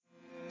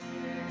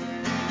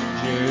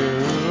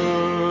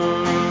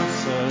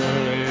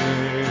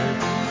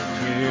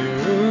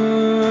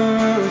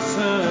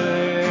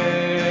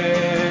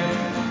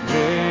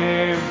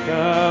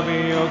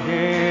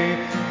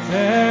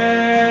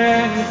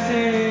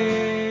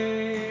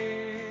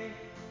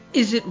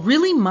Is it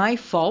really my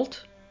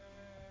fault?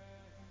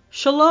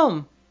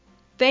 Shalom.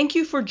 Thank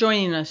you for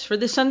joining us for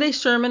the Sunday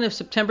sermon of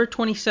September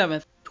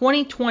 27th,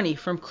 2020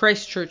 from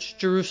Christ Church,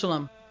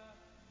 Jerusalem.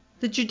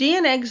 The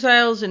Judean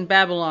exiles in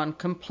Babylon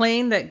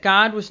complained that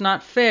God was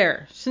not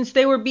fair, since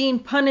they were being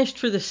punished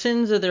for the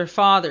sins of their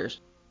fathers.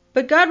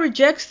 But God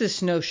rejects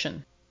this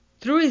notion.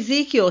 Through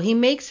Ezekiel, he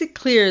makes it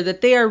clear that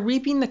they are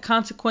reaping the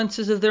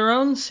consequences of their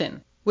own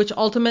sin, which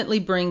ultimately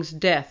brings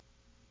death.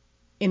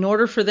 In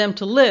order for them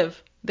to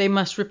live, they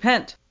must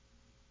repent.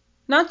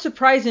 Not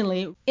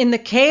surprisingly, in the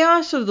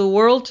chaos of the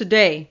world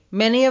today,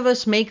 many of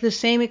us make the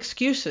same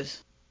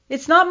excuses.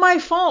 It's not my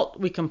fault,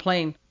 we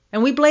complain,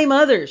 and we blame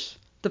others,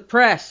 the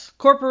press,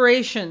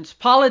 corporations,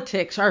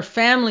 politics, our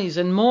families,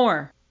 and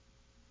more.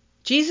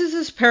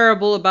 Jesus'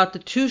 parable about the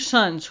two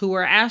sons who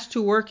were asked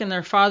to work in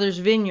their father's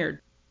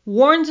vineyard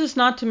warns us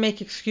not to make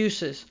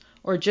excuses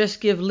or just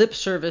give lip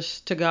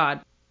service to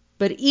God.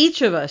 But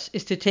each of us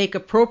is to take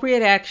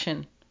appropriate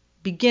action,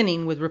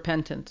 beginning with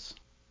repentance.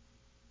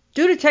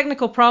 Due to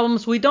technical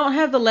problems, we don't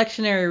have the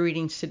lectionary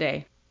readings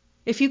today.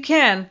 If you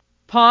can,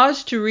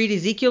 pause to read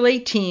Ezekiel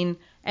 18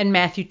 and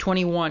Matthew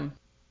 21.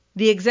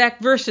 The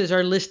exact verses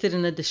are listed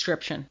in the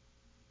description.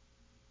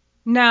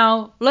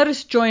 Now, let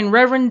us join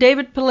Reverend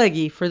David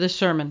Pileggi for the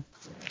sermon.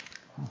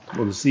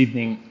 Well, this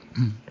evening,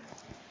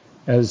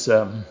 as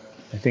I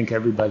think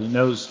everybody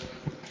knows,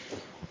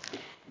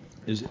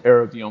 is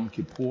Erev Yom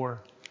Kippur,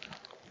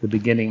 the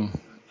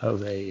beginning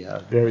of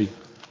a very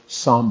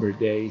somber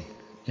day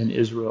in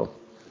Israel,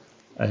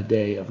 a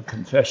day of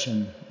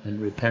confession and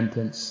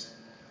repentance.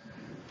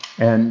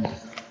 And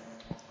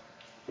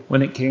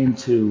when it came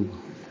to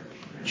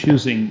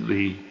choosing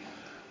the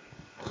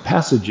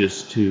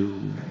passages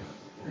to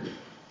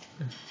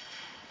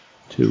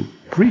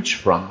preach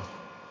from,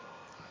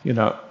 it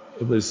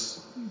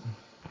was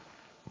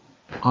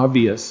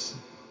obvious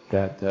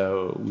that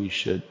we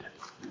should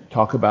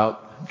talk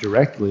about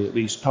directly, at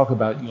least talk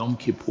about Yom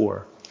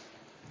Kippur.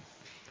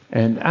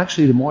 And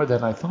actually, the more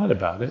that I thought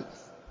about it,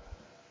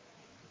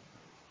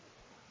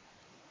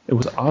 it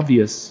was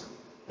obvious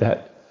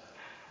that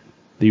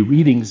the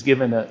readings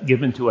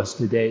given to us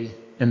today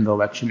in the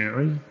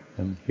lectionary,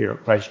 and here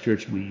at Christ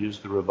Church we use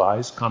the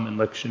Revised Common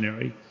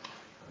Lectionary,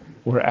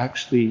 were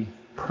actually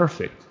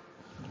perfect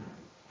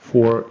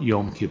for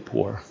Yom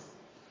Kippur,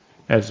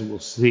 as we'll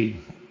see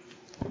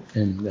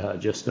in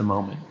just a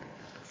moment.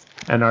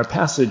 And our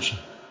passage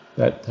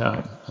that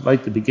I'd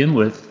like to begin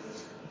with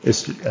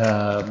is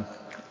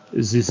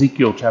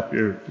Ezekiel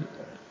chapter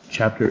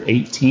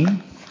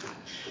 18.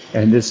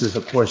 And this is,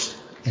 of course,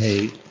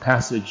 a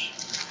passage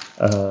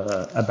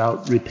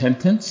about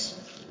repentance.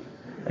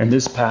 And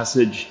this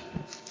passage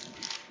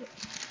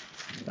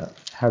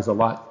has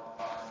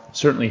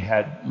certainly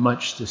had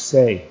much to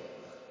say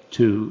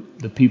to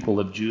the people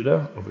of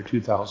Judah over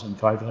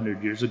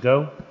 2,500 years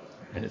ago.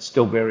 And it's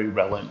still very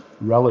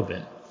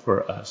relevant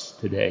for us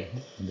today,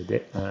 in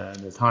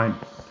the time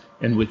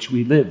in which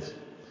we live.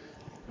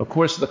 Of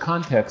course, the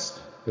context,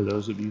 for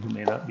those of you who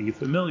may not be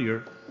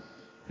familiar,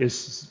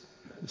 is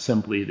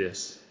simply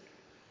this: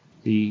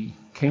 the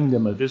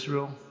kingdom of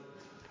Israel,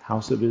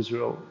 house of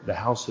Israel, the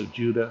house of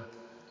Judah,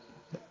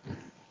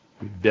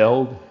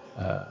 rebelled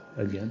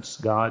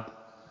against God.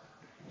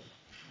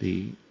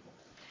 The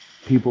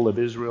people of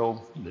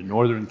Israel, the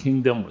northern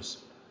kingdom,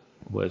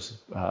 was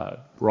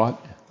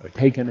brought or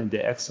taken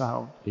into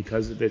exile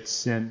because of its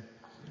sin.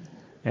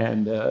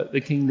 And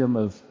the kingdom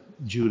of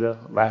Judah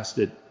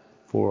lasted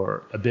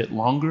for a bit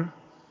longer.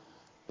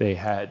 They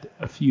had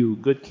a few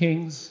good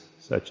kings,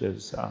 such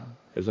as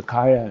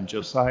Hezekiah and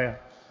Josiah.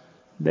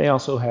 They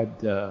also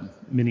had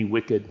many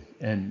wicked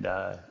and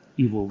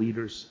evil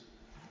leaders.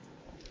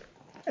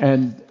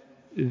 And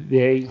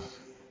they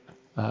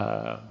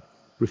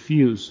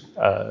refused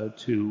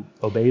to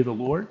obey the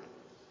Lord.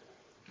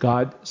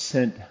 God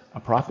sent a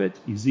prophet,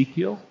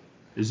 Ezekiel.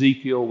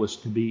 Ezekiel was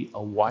to be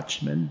a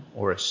watchman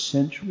or a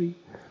sentry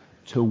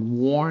to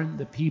warn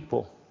the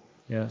people,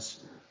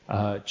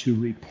 to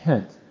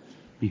repent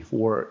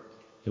before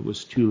it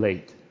was too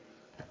late.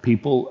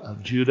 People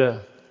of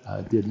Judah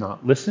did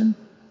not listen.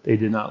 They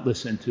did not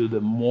listen to the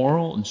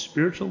moral and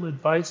spiritual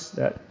advice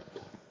that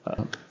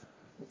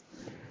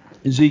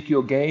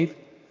Ezekiel gave.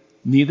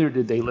 Neither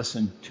did they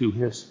listen to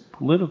his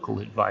political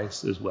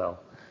advice as well.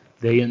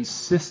 They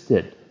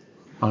insisted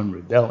on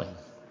rebelling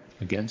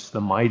against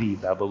the mighty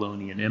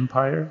Babylonian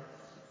Empire,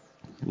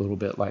 a little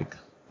bit like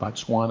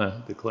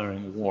Botswana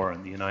declaring war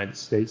on the United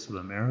States of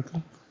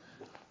America.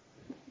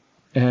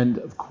 And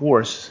of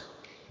course,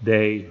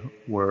 they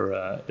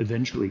were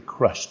eventually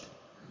crushed.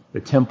 The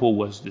temple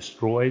was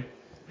destroyed,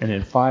 and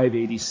in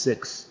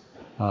 586,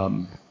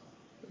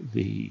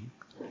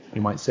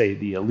 you might say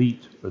the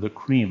elite or the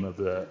cream of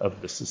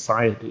the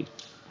society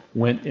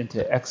went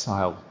into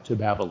exile to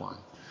Babylon.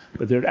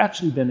 But there had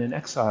actually been an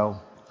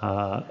exile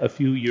a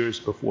few years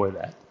before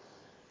that,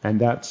 and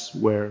that's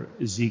where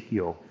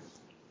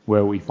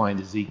we find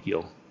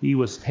Ezekiel. He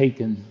was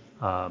taken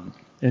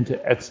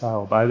into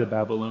exile by the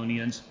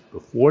Babylonians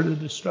before the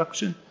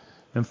destruction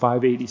in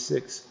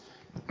 586,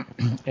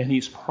 and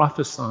he's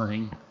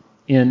prophesying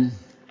in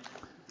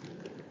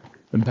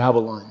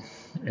Babylon.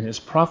 And his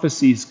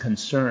prophecies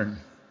concern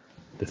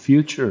the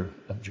future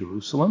of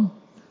Jerusalem,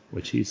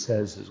 which he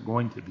says is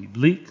going to be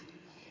bleak.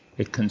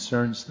 It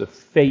concerns the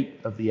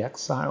fate of the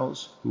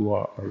exiles who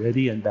are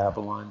already in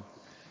Babylon.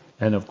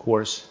 And of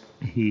course,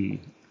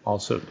 he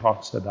also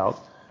talks about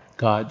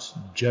God's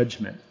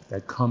judgment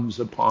that comes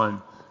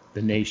upon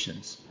the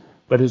nations.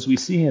 But as we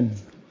see in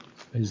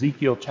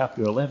Ezekiel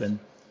chapter 11,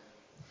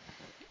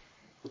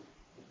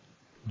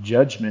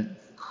 judgment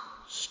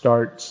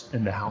starts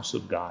in the house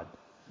of God.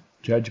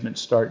 Judgment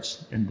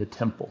starts in the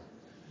temple.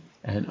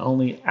 And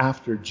only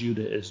after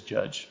Judah is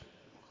judged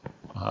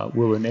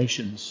will the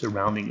nations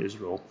surrounding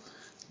Israel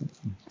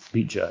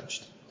be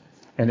judged.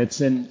 And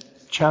it's in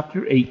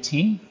chapter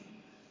 18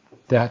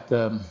 that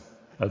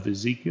of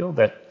Ezekiel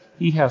that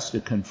he has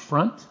to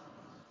confront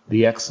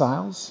the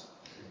exiles.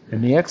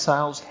 And the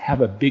exiles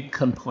have a big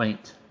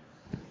complaint.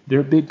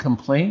 Their big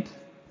complaint,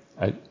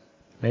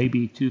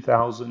 maybe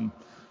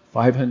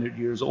 2,500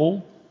 years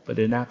old, but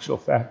in actual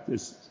fact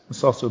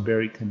it's also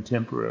very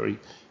contemporary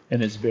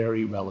and it's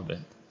very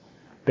relevant.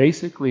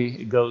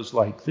 Basically, it goes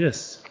like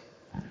this.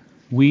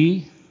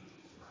 We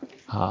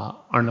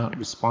are not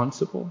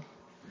responsible.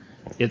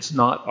 It's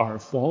not our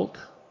fault,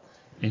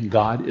 and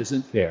God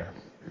isn't fair.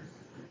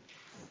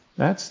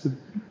 That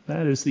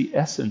is the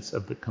essence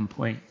of the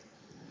complaint.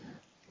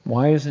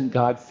 Why isn't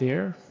God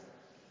fair?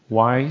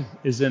 Why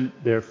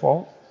isn't their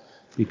fault?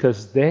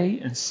 Because they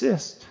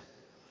insist,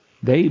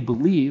 they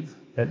believe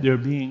that they're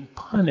being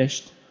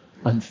punished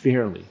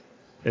unfairly,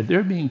 that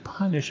they're being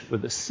punished for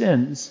the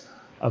sins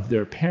of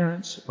their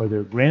parents or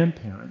their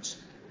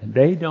grandparents, and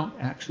they don't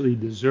actually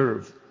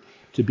deserve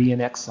to be in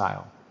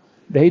exile.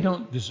 They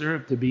don't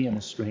deserve to be in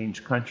a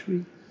strange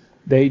country.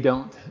 They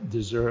don't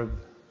deserve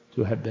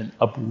to have been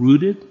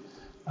uprooted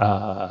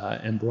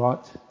and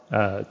brought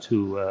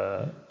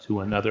to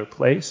another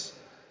place.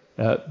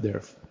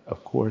 They're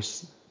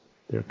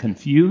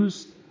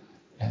confused,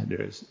 and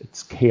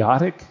it's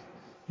chaotic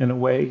in a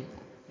way,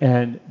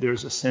 and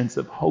there's a sense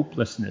of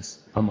hopelessness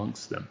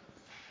amongst them.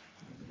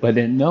 But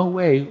in no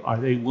way are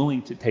they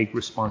willing to take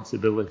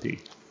responsibility.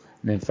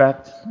 And in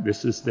fact,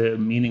 this is the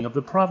meaning of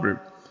the proverb.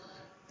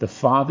 The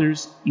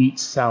fathers eat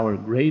sour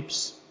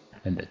grapes,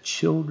 and the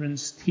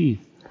children's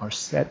teeth are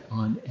set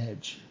on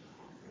edge.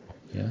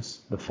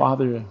 Yes, the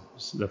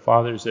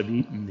fathers have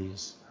eaten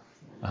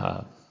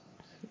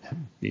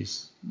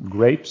these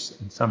grapes,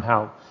 and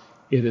somehow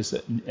it is,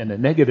 in a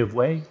negative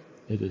way,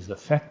 it is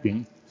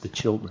affecting the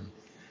children.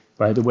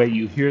 By the way,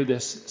 you hear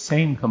this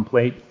same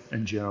complaint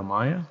in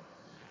Jeremiah,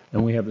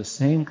 and we have the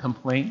same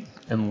complaint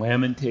in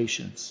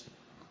Lamentations,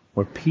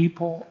 where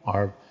people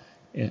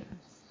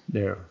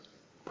they're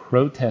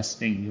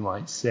protesting, you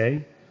might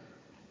say,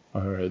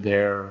 or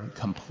they're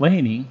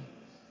complaining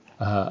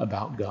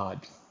about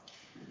God.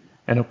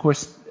 And of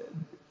course,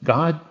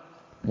 God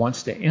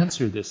wants to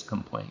answer this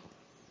complaint.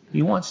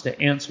 He wants to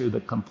answer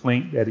the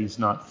complaint that he's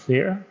not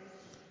fair,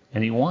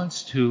 and he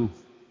wants to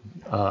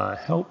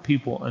help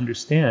people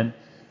understand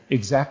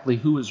exactly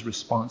who is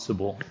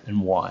responsible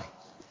and why.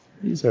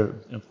 These are,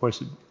 of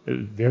course,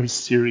 very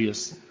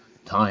serious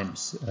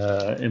times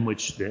in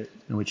which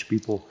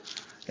people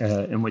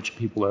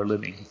are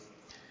living.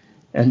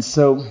 And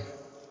so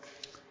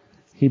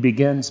he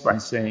begins by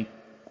saying,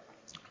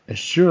 "As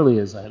surely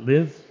as I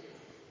live,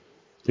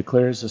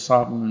 declares the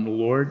sovereign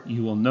Lord,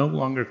 you will no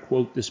longer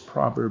quote this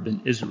proverb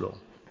in Israel,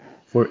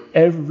 for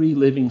every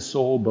living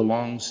soul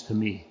belongs to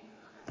me,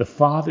 the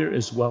Father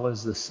as well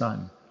as the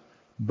Son.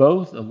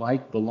 Both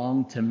alike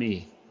belong to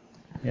me."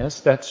 Yes,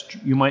 that's,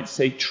 you might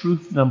say,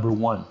 truth number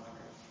one.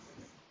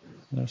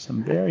 There's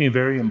some very,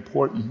 very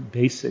important,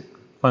 basic,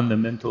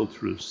 fundamental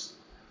truths.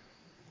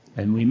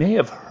 And we may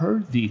have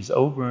heard these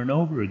over and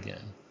over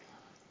again,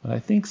 but I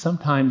think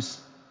sometimes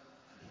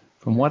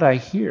from what I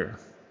hear,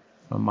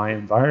 from my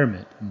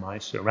environment and my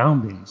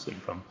surroundings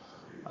and from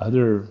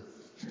other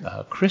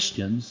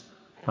Christians,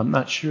 I'm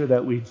not sure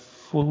that we've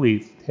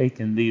fully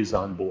taken these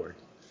on board.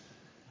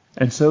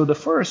 And so the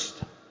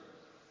first,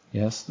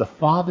 yes, the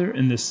Father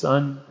and the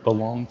Son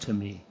belong to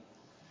me.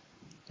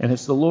 And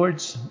it's the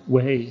Lord's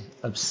way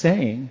of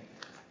saying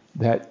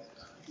that,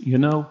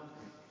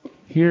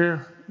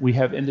 here we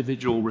have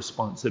individual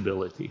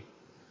responsibility.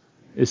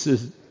 This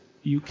is,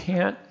 you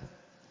can't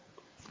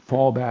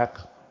fall back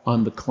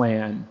on the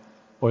clan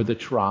or the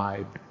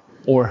tribe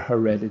or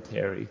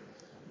hereditary.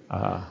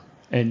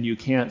 And you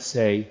can't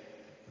say,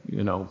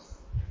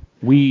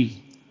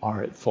 we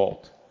are at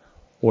fault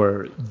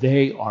or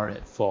they are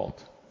at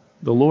fault.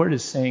 The Lord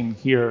is saying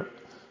here,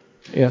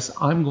 yes,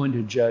 I'm going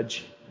to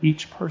judge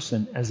each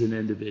person as an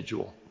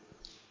individual.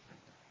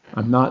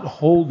 I'm not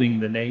holding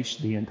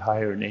the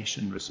entire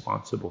nation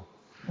responsible.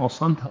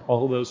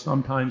 Although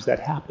sometimes that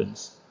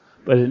happens.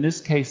 But in this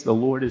case, the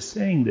Lord is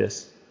saying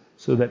this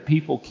so that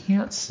people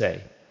can't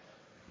say,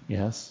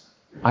 yes,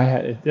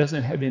 it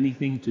doesn't have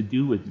anything to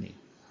do with me.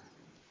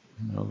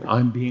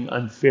 I'm being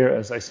unfair,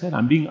 as I said,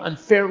 I'm being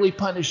unfairly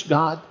punished,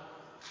 God.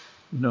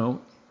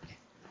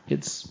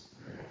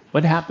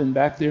 What happened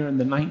back there in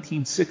the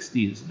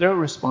 1960s? They're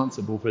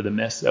responsible for the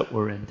mess that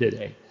we're in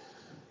today.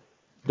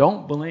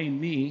 Don't blame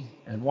me,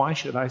 and why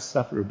should I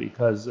suffer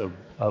because of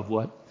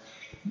what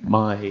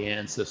my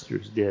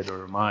ancestors did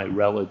or my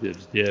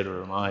relatives did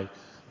or my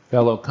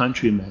fellow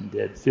countrymen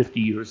did 50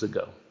 years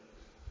ago?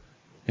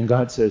 And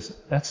God says,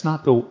 that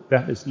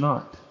is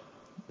not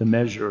the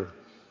measure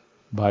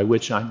by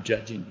which I'm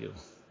judging you.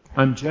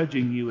 I'm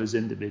judging you as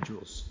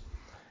individuals.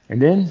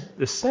 And then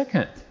the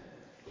second,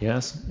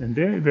 yes, and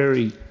very,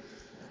 very,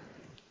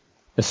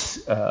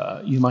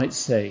 you might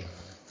say,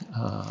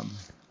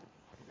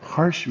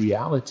 harsh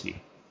reality,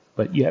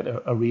 but yet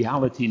a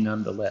reality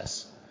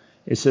nonetheless.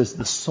 It says,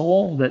 the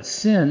soul that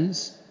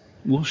sins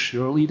will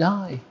surely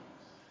die.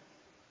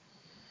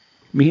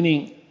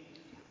 Meaning,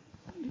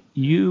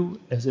 you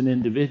as an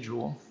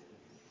individual,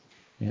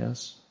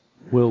 yes,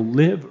 will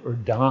live or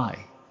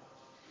die,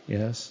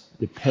 yes,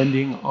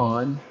 depending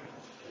on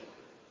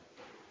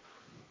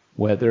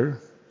whether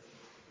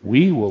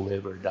we will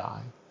live or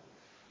die,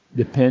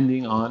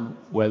 depending on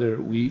whether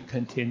we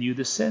continue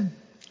to sin.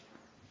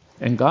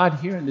 And God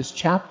here in this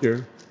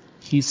chapter,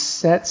 he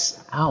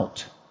sets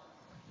out,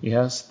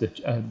 yes,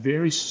 a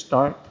very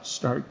stark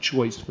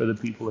choice for the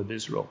people of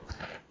Israel.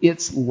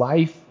 It's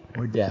life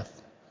or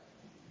death.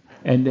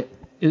 And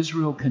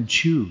Israel can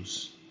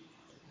choose.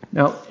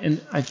 Now,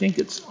 and I think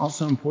it's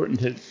also important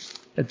to,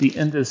 at the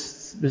end of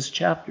this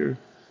chapter,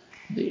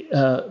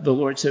 the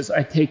Lord says,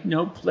 I take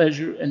no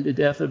pleasure in the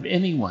death of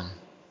anyone.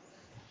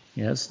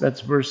 Yes,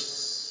 that's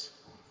verse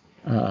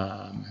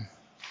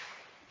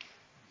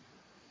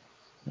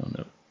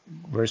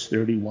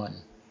 31.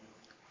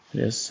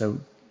 Yes, so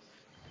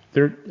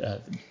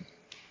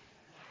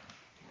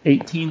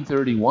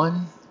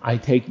 18:31, I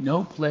take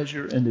no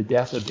pleasure in the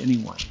death of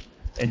anyone.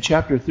 In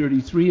chapter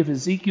 33 of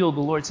Ezekiel,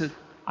 the Lord says,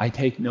 I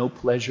take no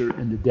pleasure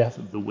in the death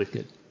of the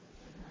wicked.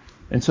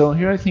 And so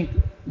here I think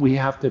we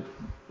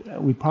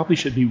probably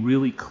should be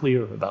really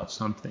clear about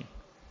something.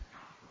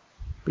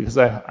 Because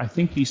I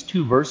think these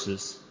two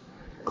verses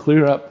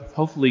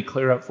hopefully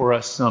clear up for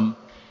us some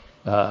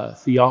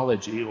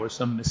theology or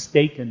some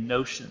mistaken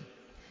notion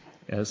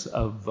as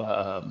of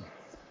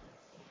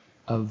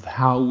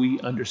how we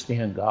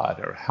understand God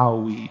or how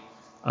we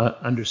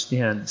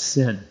understand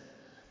sin.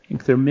 I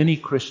think there are many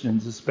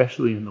Christians,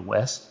 especially in the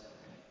West,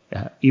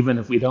 even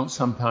if we don't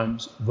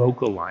sometimes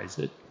vocalize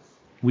it,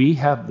 we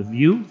have the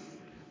view,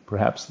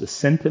 perhaps the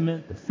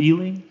sentiment, the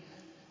feeling,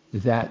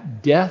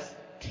 that death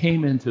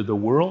came into the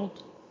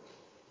world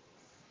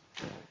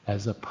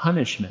as a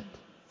punishment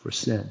for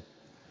sin.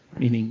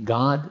 Meaning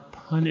God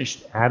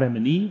punished Adam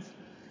and Eve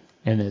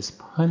and is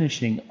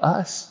punishing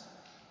us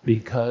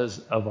because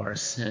of our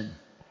sin.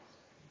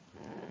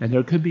 And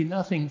there could be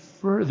nothing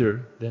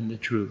further than the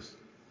truth.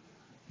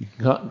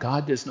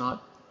 God is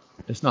not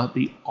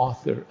the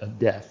author of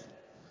death.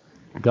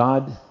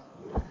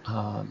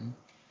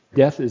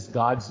 Death is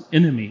God's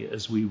enemy,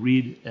 as we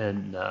read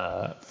in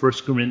 1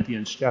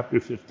 Corinthians chapter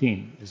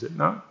 15, is it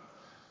not?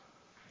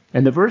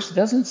 And the verse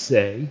doesn't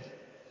say,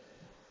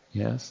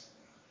 yes,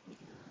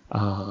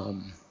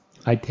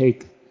 I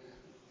take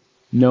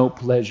no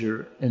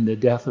pleasure in the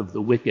death of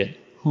the wicked,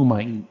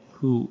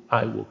 who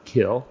I will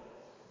kill,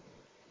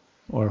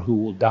 or who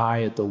will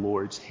die at the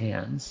Lord's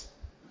hands.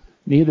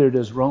 Neither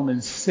does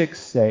Romans 6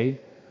 say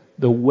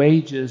the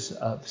wages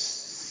of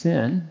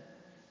sin,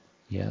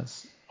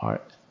 yes, are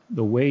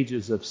the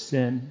wages of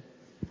sin,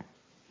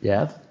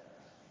 death,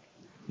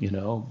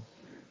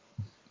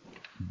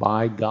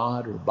 by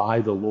God or by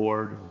the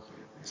Lord.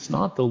 It's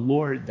not the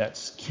Lord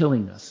that's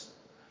killing us.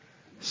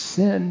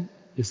 Sin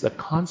is the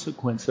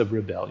consequence of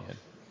rebellion.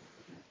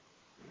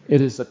 It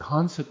is the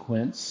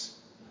consequence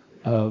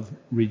of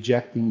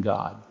rejecting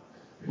God.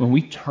 When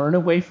we turn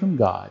away from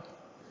God,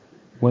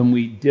 when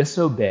we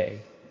disobey,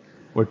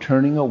 we're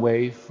turning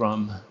away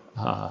from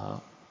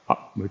our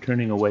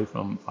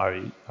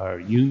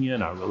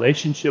union, our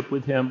relationship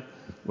with Him.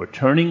 We're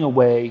turning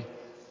away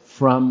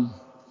from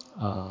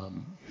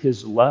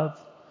His love.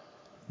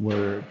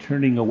 We're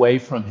turning away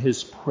from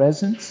His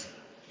presence.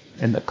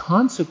 And the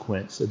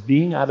consequence of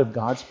being out of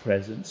God's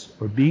presence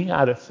or being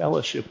out of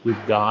fellowship with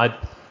God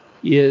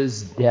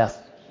is death.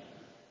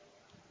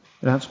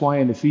 And that's why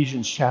in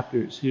Ephesians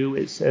chapter 2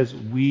 it says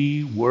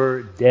we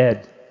were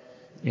dead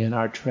in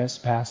our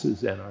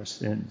trespasses and our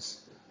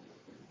sins.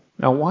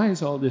 Now, why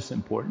is all this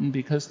important?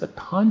 Because the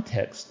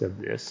context of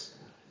this,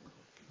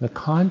 the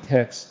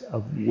context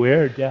of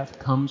where death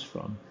comes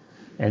from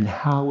and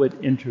how it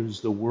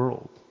enters the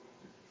world,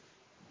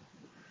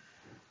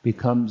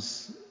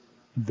 becomes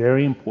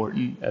very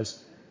important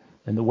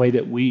in the way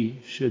that we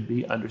should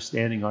be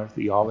understanding our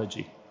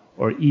theology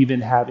or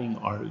even having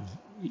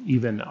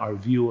our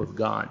view of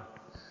God.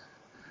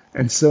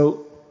 And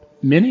so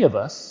many of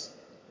us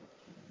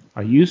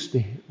we're used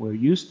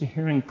to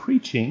hearing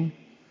preaching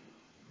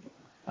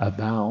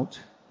about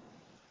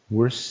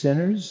we're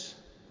sinners,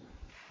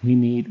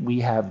 we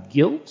have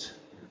guilt,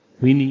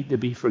 we need to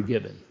be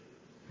forgiven.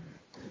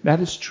 That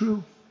is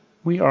true.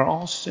 We are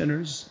all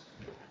sinners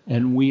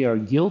and we are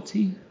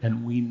guilty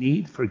and we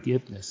need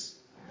forgiveness.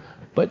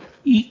 But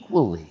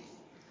equally,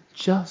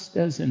 just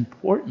as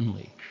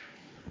importantly,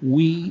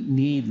 we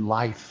need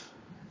life,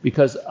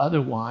 because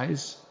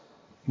otherwise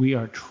we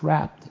are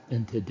trapped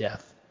into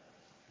death.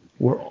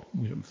 Where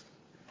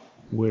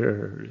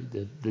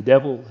the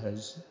devil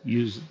has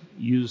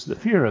used the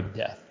fear of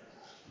death,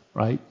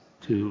 right,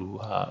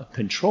 to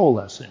control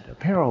us and to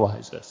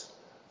paralyze us.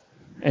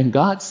 And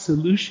God's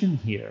solution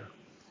here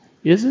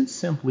isn't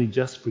simply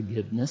just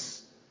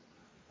forgiveness.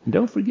 And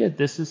don't forget,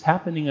 this is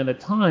happening at a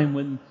time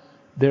when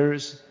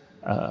there's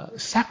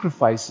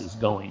sacrifices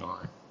going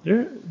on.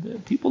 The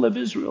people of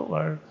Israel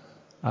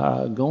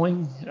are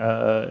going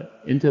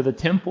into the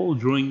temple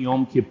during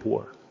Yom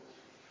Kippur.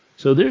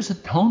 So there's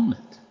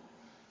atonement,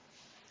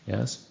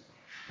 yes,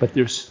 but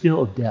there's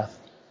still death.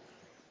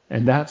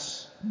 And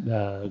that's,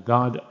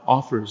 God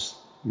offers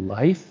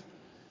life,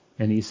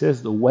 and he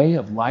says the way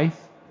of life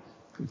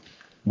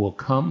will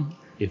come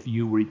if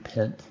you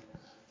repent.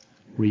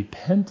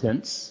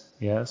 Repentance,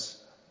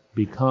 yes,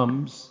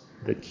 becomes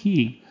the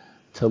key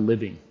to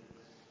living.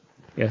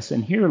 Yes,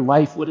 and here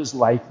life, what does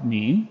life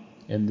mean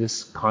in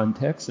this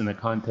context, in the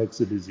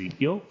context of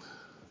Ezekiel?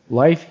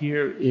 Life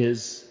here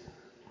is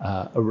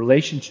a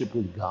relationship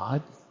with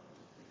God.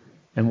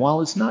 And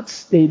while it's not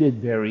stated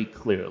very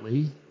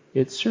clearly,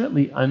 it's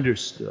certainly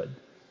understood,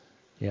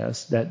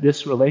 yes, that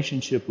this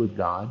relationship with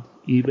God,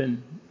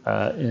 even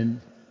in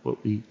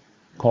what we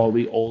call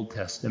the Old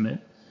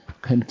Testament,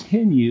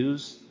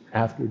 continues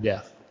after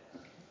death.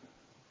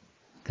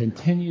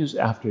 Continues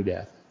after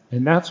death.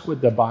 And that's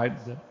what the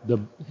Bible,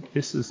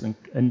 this is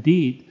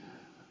indeed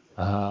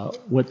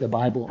what the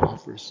Bible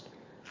offers.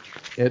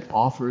 It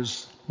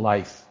offers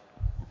life.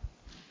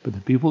 But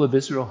the people of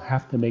Israel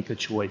have to make a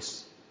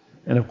choice.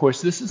 And of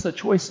course, this is a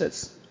choice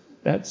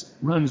that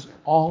runs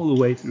all the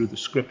way through the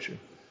Scripture.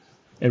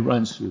 It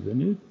runs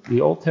through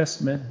the Old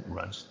Testament, it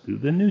runs through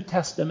the New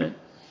Testament.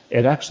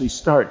 It actually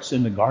starts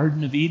in the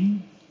Garden of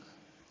Eden.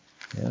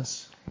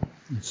 Yes,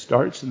 it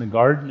starts in the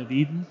Garden of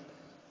Eden,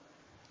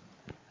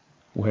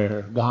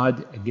 where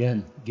God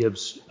again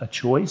gives a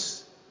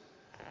choice,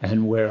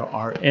 and where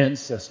our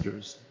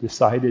ancestors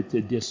decided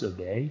to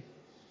disobey.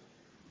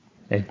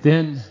 And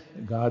then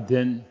God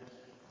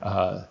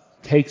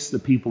takes the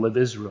people of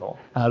Israel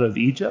out of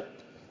Egypt,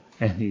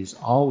 and he's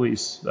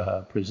always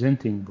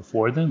presenting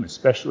before them,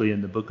 especially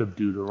in the book of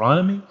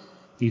Deuteronomy.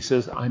 He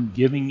says, I'm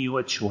giving you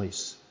a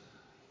choice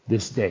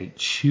this day.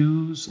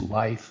 Choose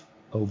life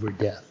over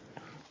death.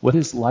 What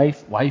is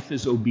life? Life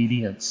is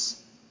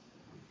obedience.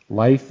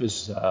 Life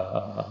is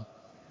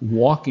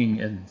walking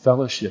in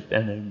fellowship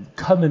and in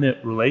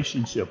covenant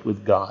relationship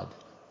with God.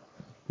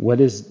 What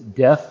is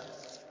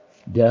death?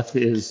 Death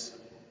is...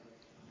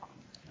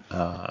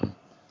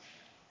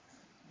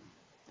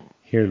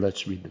 Here,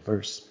 let's read the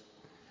verse.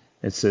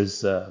 It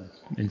says,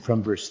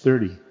 from verse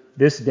 30,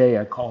 this day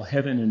I call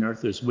heaven and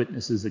earth as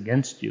witnesses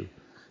against you,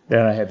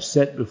 that I have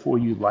set before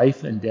you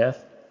life and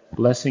death,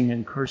 blessing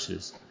and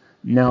curses.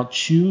 Now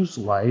choose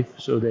life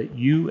so that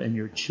you and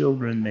your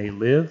children may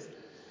live,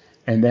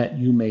 and that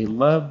you may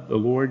love the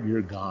Lord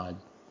your God.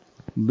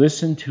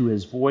 Listen to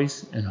his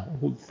voice and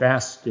hold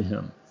fast to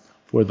him,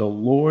 for the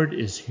Lord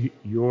is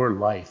your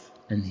life,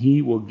 and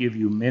he will give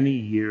you many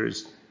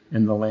years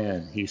in the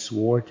land he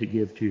swore to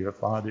give to your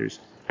fathers,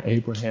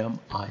 Abraham,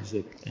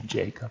 Isaac, and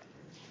Jacob.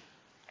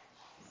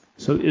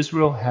 So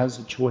Israel has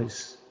a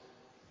choice,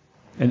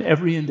 and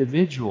every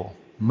individual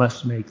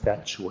must make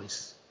that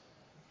choice.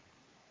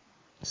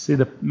 See,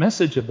 the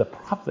message of the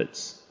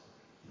prophets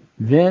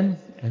then,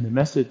 and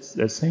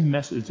the same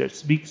message that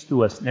speaks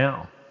to us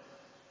now,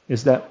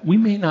 is that we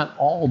may not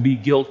all be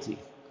guilty.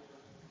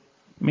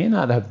 We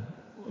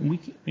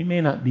may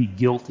not be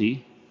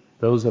guilty,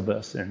 those of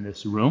us in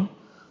this room,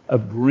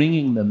 of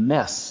bringing the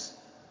mess,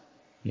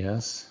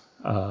 yes,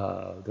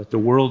 that the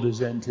world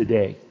is in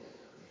today.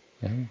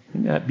 Okay? We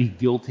may not be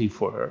guilty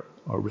for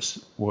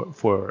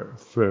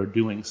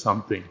doing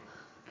something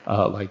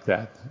like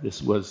that.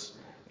 This was,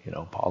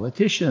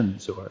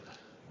 politicians or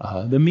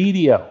the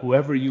media,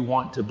 whoever you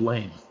want to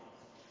blame.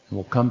 And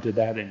we'll come to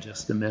that in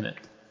just a minute.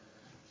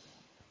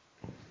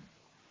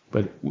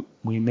 But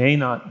we may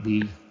not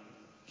be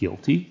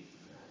guilty,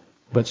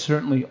 but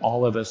certainly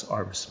all of us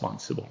are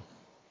responsible.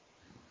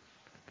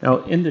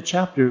 Now, in the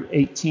chapter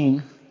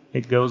 18,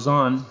 it goes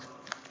on,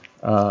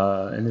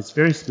 and it's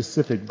very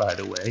specific, by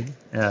the way,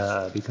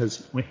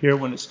 because here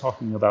when it's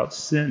talking about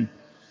sin,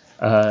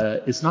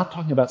 it's not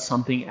talking about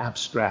something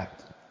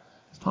abstract.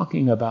 It's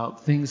talking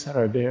about things that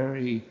are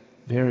very,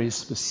 very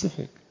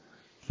specific,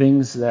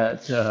 things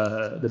that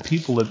the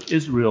people of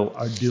Israel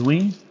are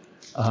doing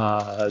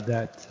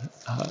that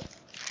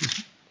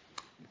is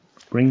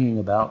bringing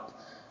about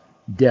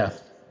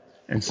death.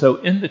 And so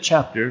in the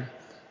chapter,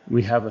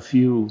 we have a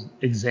few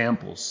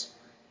examples.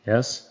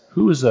 Yes?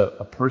 Who is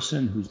a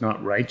person who's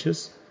not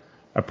righteous?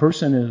 A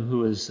person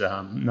who is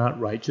not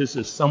righteous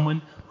is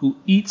someone who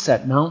eats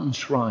at mountain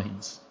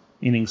shrines,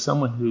 meaning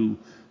someone who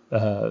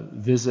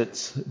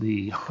visits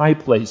the high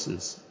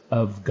places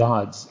of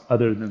gods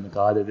other than the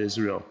God of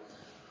Israel.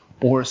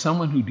 Or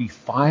someone who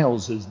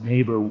defiles his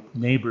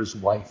neighbor's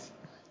wife.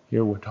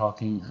 Here we're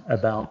talking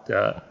about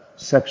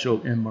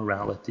sexual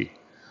immorality.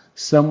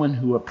 Someone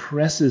who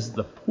oppresses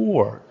the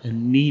poor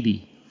and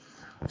needy.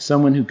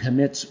 Someone who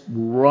commits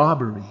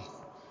robbery.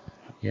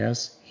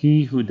 Yes,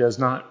 he who does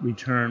not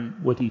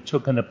return what he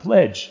took in a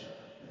pledge.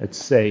 Let's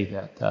say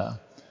that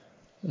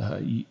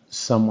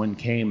someone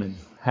came and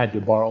had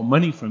to borrow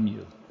money from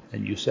you,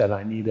 and you said,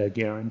 I need a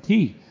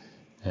guarantee.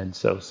 And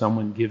so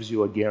someone gives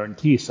you a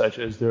guarantee, such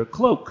as their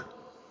cloak.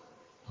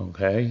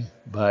 Okay,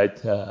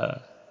 but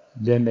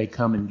then they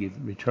come and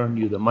return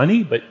you the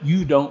money, but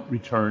you don't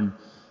return,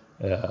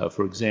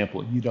 for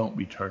example, you don't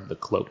return the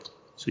cloak.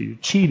 So you're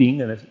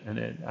cheating,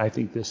 and I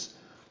think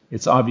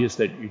it's obvious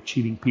that you're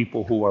cheating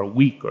people who are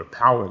weak or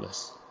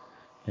powerless.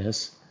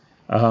 Yes,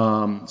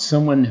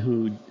 someone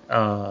who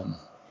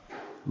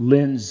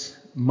lends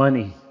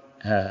money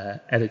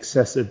at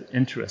excessive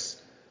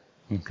interest.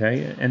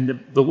 Okay, and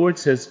the Lord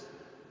says,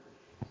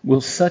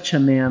 will such a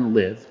man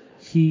live?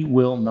 He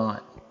will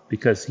not,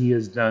 because he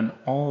has done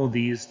all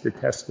these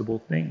detestable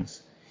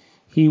things.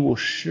 He will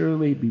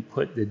surely be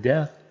put to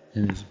death,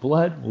 and his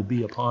blood will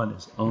be upon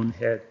his own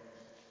head.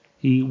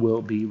 He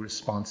will be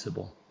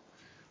responsible.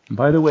 And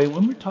by the way,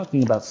 when we're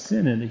talking about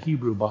sin in the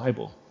Hebrew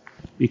Bible,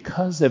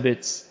 because of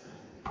its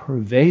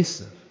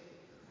pervasive,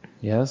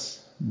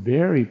 yes,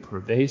 very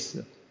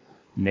pervasive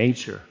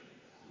nature,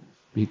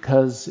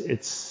 because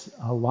it's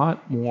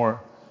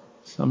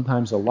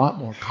sometimes a lot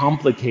more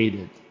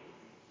complicated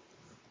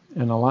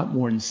and a lot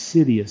more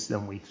insidious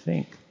than we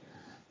think.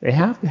 They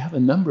have to have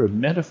a number of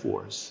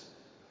metaphors.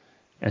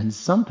 And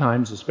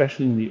sometimes,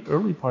 especially in the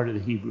early part of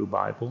the Hebrew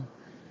Bible,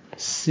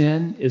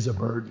 sin is a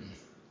burden.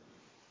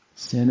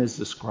 Sin is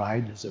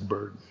described as a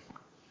burden.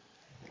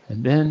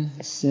 And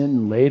then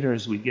sin later,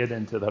 as we get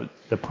into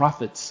the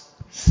prophets,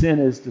 sin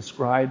is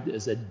described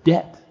as a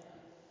debt.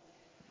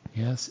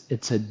 Yes,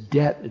 it's a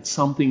debt. It's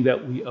something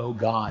that we owe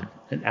God,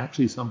 and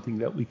actually something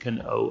that we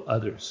can owe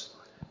others.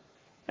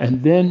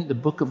 And then the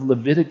book of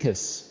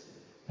Leviticus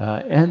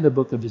and the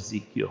book of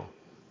Ezekiel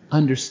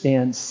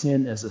understand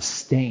sin as a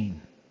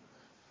stain.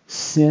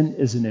 Sin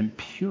is an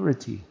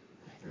impurity,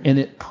 and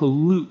it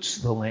pollutes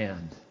the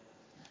land.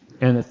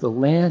 And if the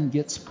land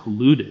gets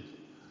polluted,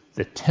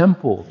 the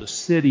temple, the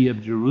city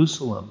of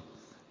Jerusalem,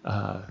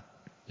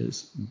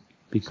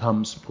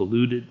 becomes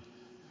polluted,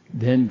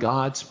 then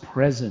God's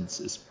presence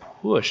is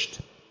pushed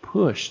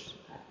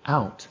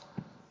out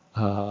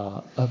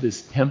of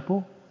his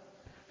temple,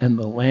 and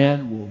the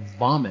land will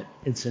vomit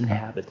its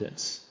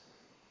inhabitants.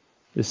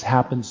 This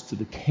happens to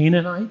the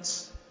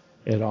Canaanites.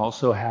 It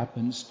also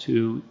happens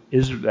to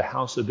Israel, the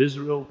house of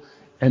Israel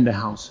and the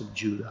house of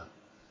Judah.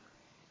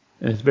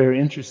 And it's very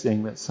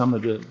interesting that some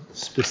of the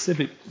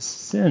specific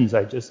sins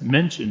I just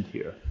mentioned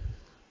here,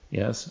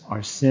 yes,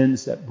 are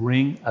sins that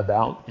bring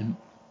about,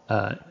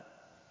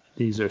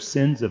 these are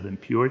sins of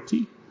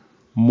impurity,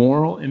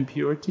 moral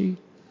impurity,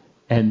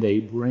 and they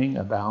bring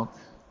about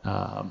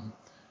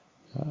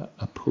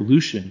a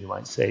pollution, you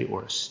might say,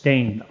 or a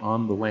stain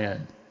on the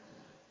land.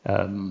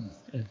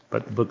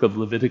 But the book of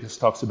Leviticus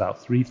talks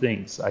about three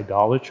things: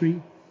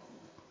 idolatry,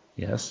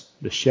 yes,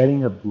 the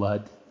shedding of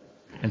blood,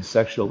 and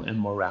sexual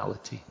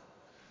immorality.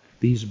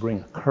 These bring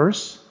a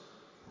curse,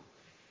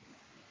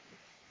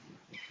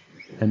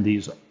 and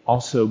these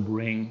also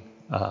bring,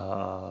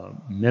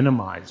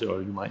 minimize,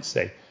 or you might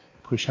say,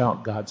 push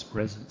out God's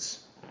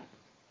presence.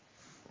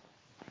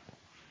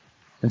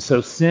 And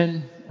so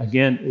sin,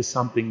 again, is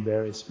something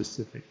very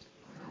specific.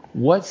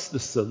 What's the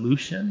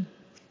solution?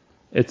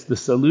 The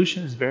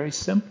solution is very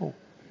simple.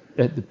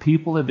 That the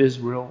people of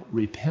Israel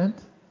repent,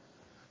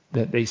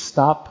 that they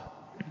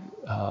stop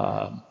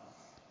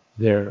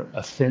their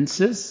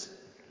offenses.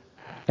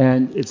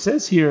 And it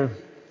says here,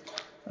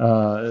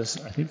 I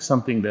think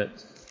something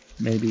that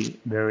may be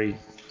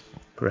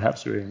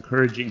perhaps very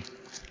encouraging,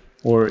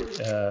 or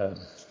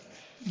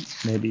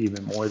maybe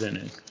even more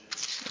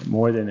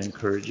than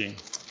encouraging.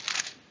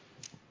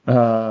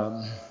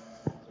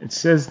 It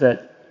says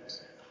that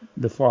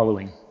the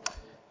following.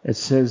 It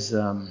says,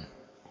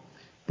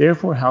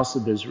 therefore, house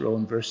of Israel,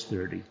 in verse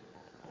 30,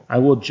 I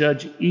will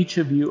judge each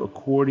of you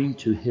according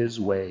to his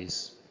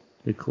ways,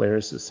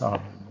 declares the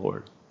sovereign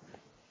Lord.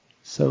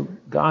 So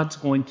God's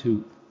going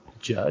to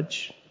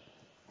judge,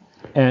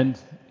 and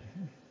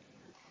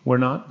we're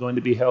not going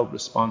to be held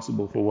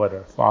responsible for what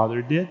our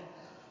father did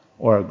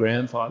or our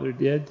grandfather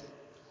did,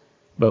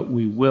 but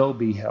we will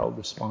be held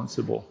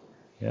responsible.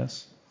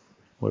 Yes?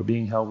 We're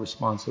being held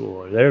responsible,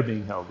 or they're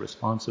being held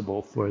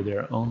responsible for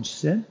their own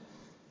sin.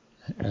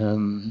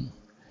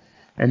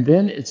 And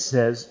then it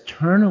says,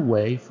 turn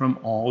away from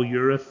all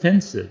your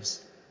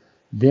offenses.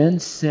 Then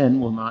sin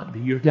will not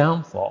be your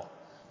downfall.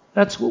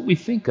 That's what we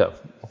think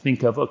of.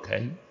 Think of,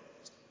 okay,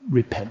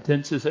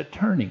 repentance is a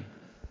turning.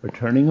 We're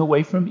turning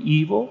away from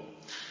evil.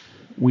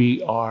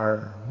 We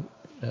are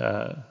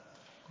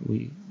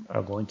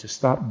going to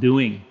stop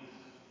doing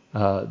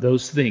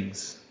those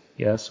things,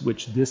 yes,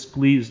 which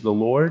displease the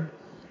Lord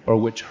or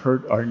which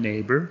hurt our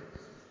neighbor.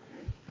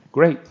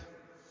 Great.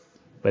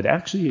 But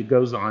actually it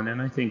goes on,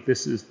 and I think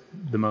this is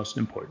the most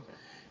important.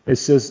 It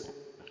says,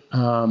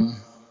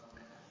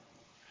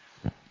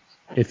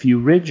 if you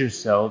rid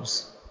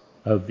yourselves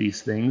of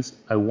these things,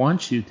 I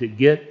want you to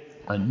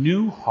get a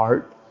new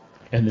heart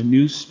and a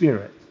new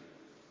spirit.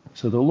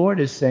 So the Lord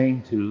is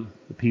saying to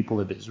the people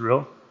of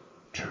Israel,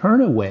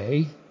 turn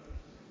away,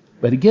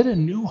 but get a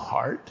new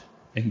heart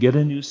and get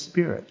a new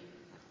spirit.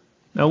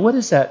 Now, what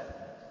is that?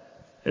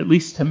 At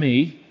least to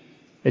me,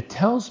 it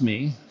tells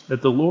me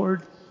that the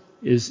Lord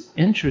is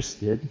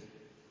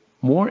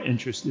more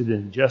interested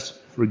in just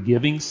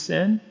forgiving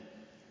sin.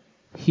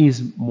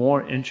 He's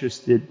more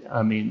interested,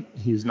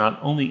 he's not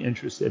only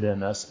interested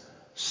in us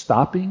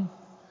stopping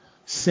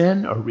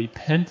sin or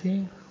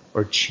repenting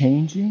or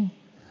changing,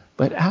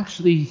 but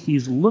actually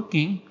he's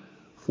looking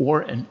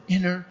for an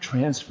inner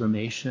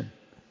transformation.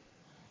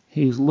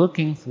 He's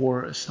looking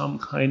for some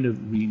kind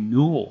of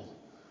renewal,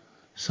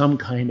 some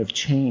kind of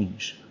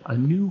change, a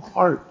new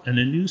heart and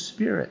a new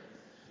spirit.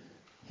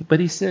 But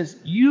he says,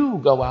 you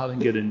go out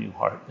and get a new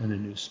heart and a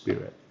new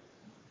spirit.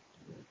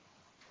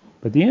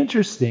 But the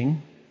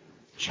interesting,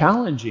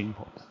 challenging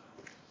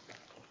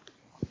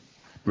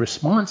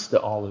response to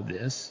all of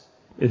this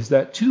is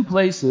that two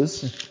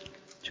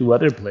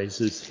other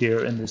places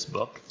here in this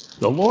book,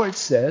 the Lord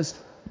says,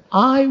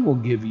 I will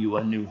give you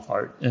a new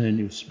heart and a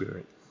new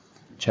spirit.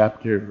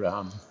 Chapter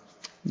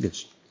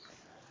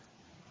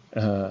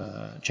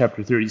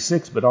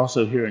 36, but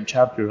also here in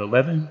chapter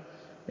 11,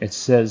 it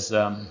says,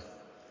 I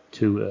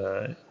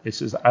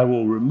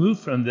will remove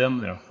from them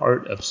their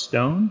heart of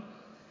stone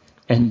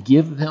and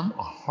give them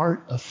a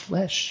heart of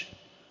flesh.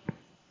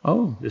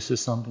 Oh, this is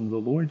something the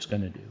Lord's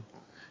going to do.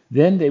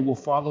 Then they will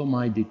follow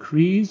my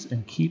decrees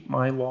and keep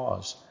my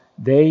laws.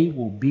 They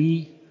will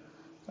be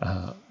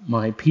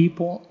my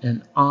people,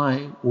 and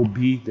I will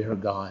be their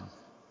God.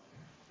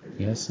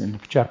 Yes, in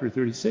chapter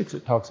 36,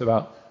 it talks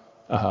about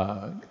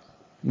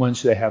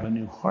once they have a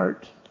new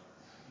heart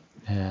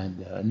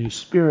and a new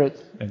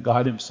spirit, and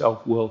God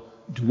himself will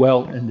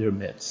dwell in their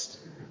midst.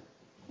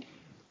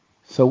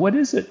 So what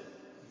is it?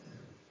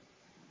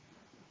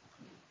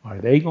 Are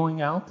they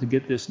going out to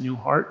get this new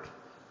heart,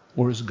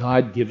 or is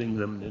God giving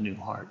them the new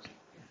heart?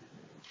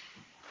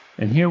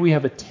 And here we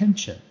have a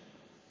tension,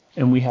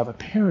 and we have a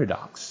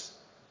paradox,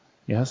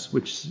 yes,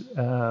 which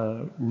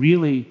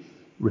really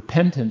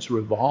repentance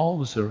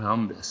revolves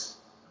around this.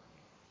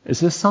 Is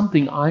this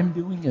something I'm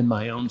doing in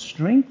my own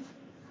strength,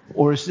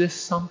 or is this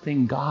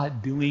something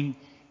God doing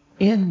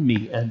in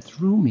me and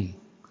through me?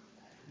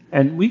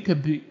 And we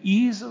could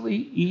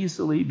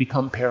easily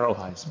become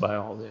paralyzed by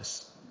all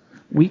this.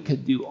 We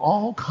could do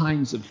all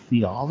kinds of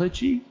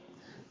theology.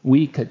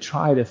 We could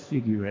try to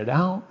figure it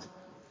out.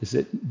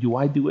 Do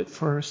I do it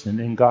first and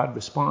then God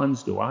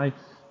responds?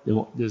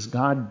 Does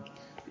God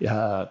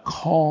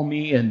call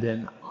me and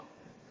then,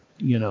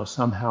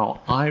 somehow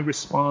I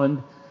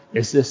respond?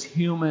 Is this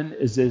human?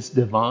 Is this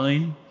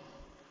divine?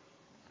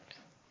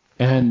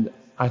 And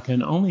I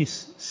can only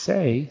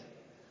suggest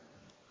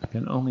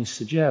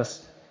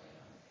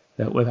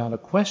that without a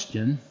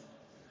question,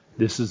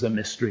 this is a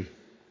mystery.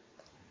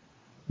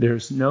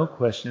 There's no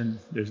question,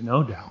 there's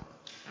no doubt.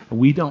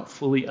 We don't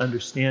fully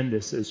understand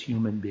this as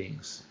human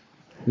beings.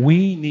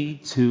 We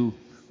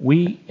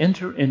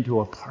enter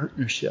into a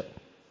partnership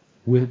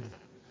with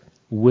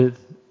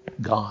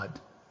God.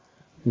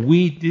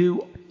 We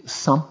do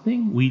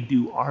something, we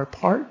do our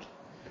part,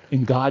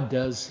 and God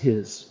does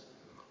his.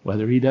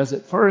 Whether he does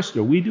it first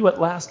or we do it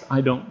last,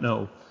 I don't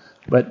know.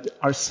 But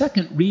our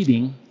second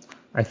reading,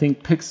 I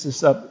think, picks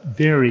this up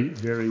very,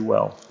 very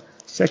well.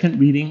 Second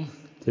reading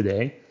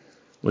today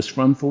was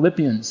from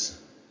Philippians.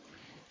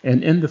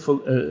 And in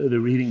the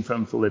reading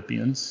from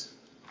Philippians,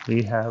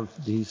 we have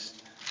these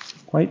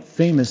quite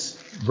famous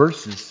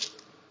verses.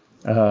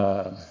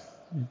 It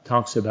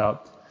talks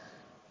about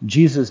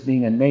Jesus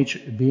being in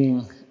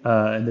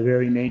the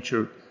very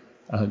nature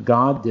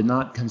God, did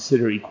not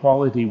consider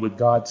equality with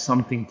God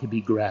something to be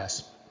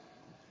grasped.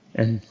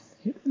 And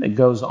it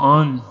goes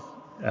on.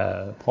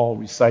 Paul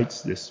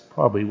recites this,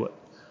 probably what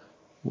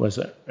was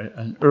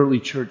an early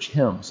church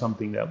hymn,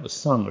 something that was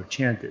sung or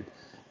chanted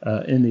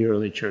in the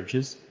early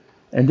churches.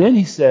 And then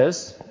he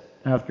says,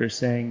 after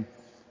saying,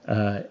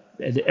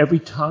 every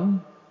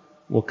tongue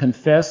will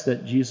confess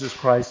that Jesus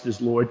Christ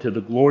is Lord to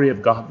the glory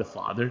of God the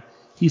Father.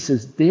 He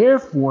says,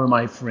 therefore,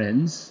 my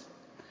friends,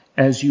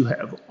 as you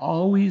have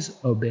always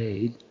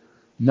obeyed,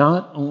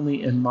 not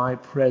only in my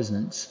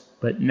presence,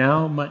 but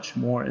now much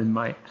more in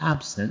my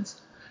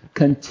absence,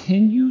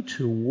 continue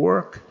to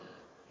work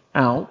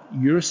out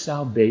your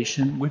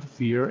salvation with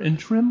fear and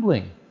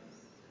trembling.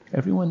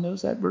 Everyone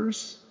knows that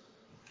verse?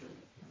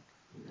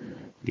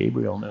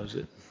 Gabriel knows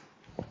it.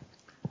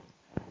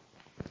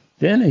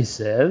 Then he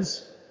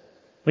says,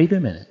 wait a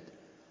minute.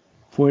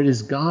 For it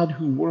is God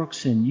who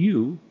works in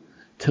you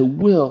to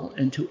will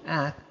and to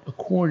act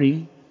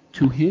according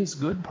to his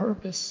good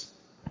purpose.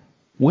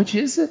 Which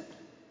is it?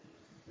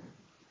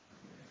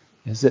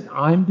 Is it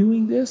I'm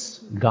doing this?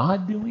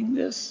 God doing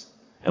this?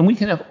 And we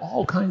can have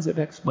all kinds of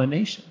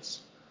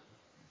explanations.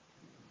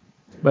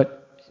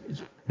 But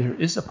there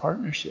is a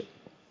partnership.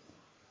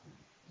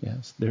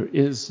 Yes, there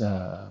is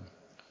a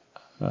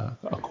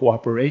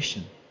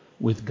cooperation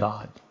with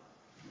God.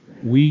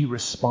 we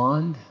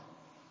respond,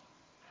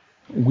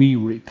 we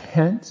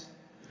repent,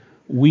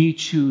 we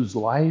choose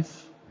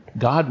life,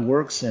 God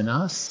works in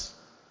us.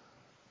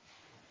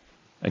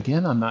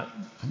 Again, I'm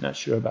not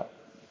sure about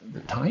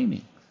the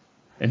timing.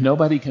 And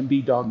nobody can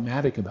be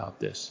dogmatic about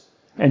this.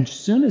 And as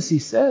soon as he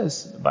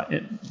says,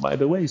 by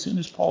the way, as soon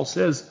as Paul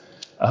says,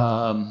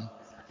 God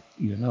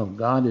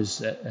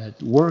is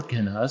at work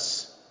in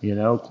us,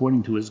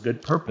 according to his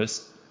good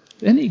purpose,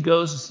 then he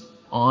goes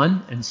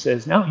on and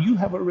says, now you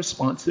have a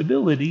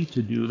responsibility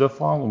to do the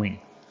following.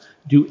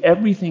 Do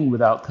everything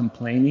without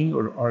complaining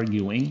or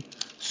arguing,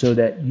 so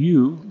that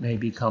you may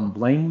become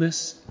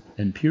blameless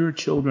and pure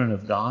children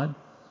of God,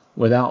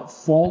 without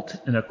fault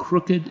in a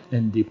crooked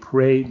and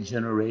depraved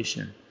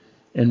generation,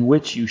 in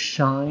which you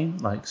shine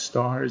like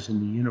stars in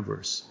the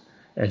universe,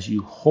 as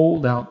you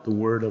hold out the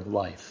word of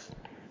life.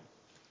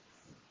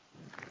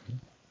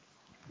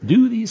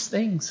 Do these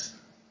things.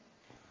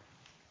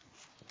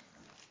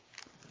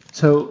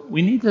 So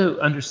we need to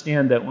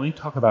understand that when we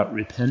talk about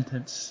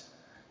repentance,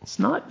 it's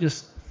not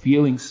just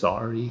feeling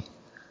sorry.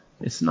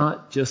 It's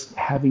not just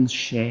having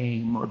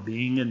shame or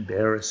being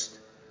embarrassed.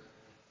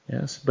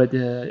 Yes, but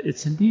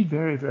it's indeed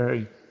very,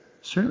 very,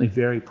 certainly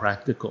very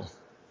practical.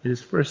 It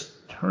is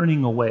first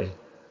turning away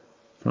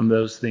from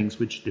those things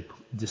which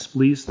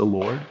displease the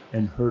Lord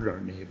and hurt our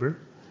neighbor.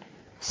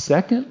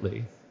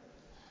 Secondly,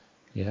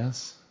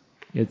 yes,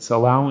 it's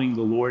allowing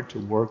the Lord to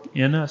work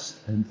in us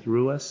and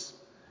through us,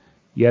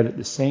 yet at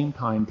the same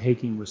time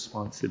taking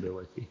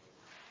responsibility.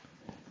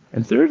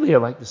 And thirdly,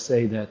 I'd like to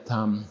say that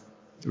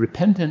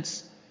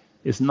repentance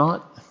is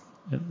not,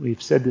 and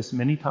we've said this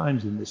many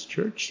times in this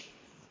church,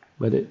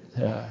 but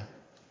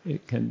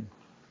it can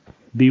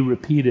be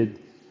repeated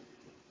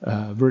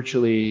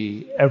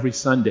virtually every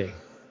Sunday,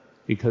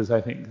 because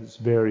I think it's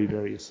very,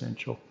 very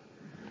essential.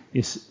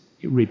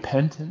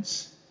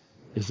 Repentance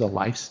is a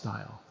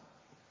lifestyle.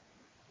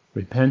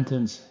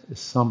 Repentance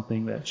is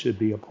something that should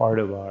be a part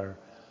of our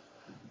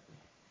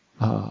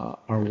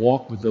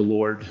walk with the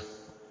Lord,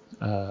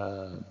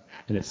 and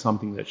it's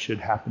something that should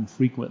happen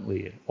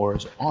frequently or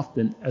as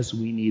often as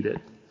we need it.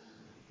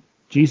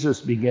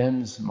 Jesus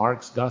begins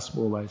Mark's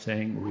gospel by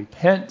saying,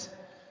 repent,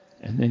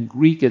 and then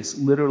Greek it's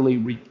literally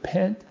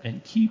repent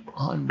and keep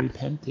on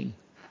repenting.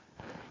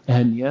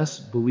 And yes,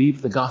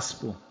 believe the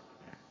gospel.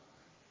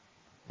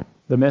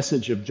 The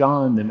message of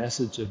John, the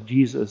message of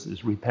Jesus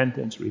is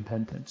repentance,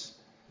 repentance.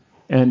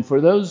 And for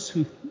those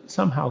who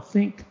somehow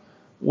think,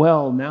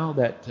 well, now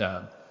that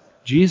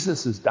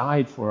Jesus has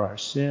died for our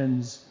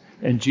sins,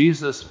 and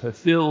Jesus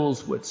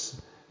fulfills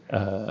what's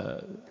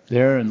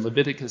there in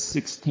Leviticus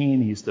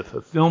 16, he's the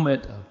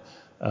fulfillment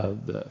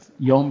of the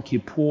Yom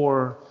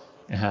Kippur,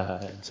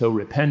 so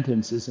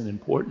repentance isn't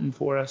important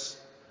for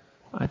us.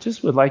 I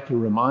just would like to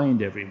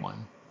remind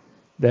everyone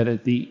that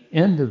at the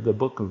end of the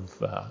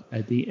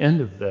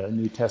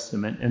New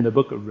Testament, in the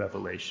book of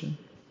Revelation,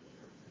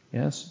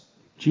 yes,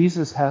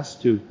 Jesus has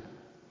to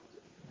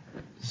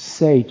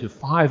say to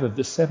 5 of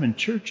the 7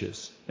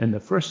 churches in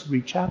the first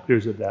 3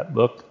 chapters of that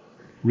book,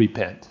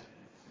 repent.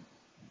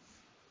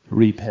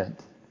 Repent.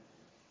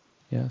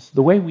 Yes,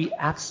 the way we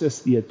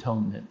access the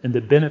atonement and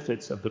the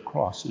benefits of the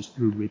cross is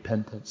through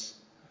repentance.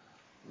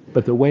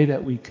 But the way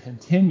that we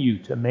continue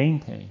to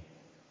maintain,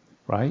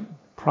 right,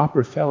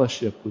 proper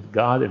fellowship with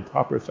God and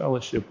proper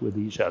fellowship with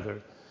each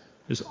other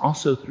is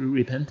also through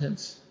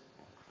repentance.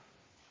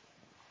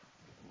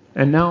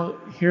 And now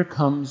here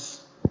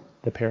comes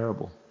the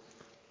parable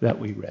that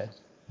we read,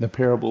 the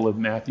parable of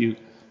Matthew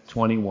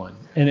 21,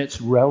 and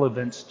its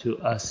relevance to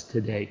us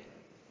today.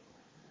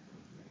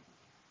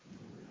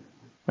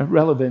 The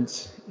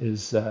relevance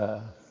is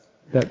that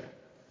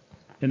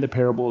in the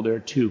parable there are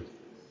two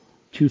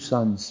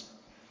sons,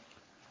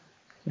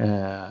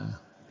 a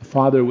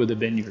father with a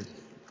vineyard.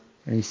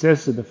 And he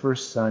says to the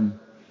first son,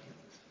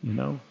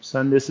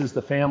 son, this is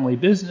the family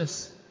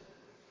business.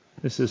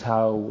 This is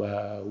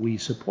how we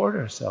support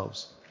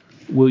ourselves.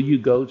 Will you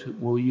go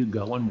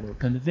and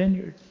work in the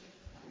vineyard?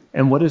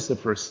 And what does the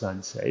first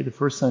son say? The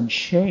first son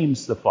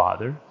shames the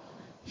father.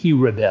 He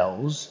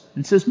rebels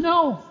and says,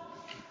 no.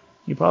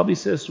 He probably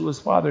says to his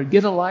father,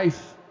 get a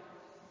life.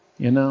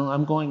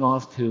 I'm going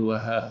off to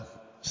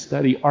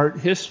study art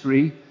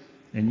history,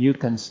 and you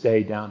can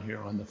stay down here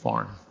on the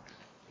farm.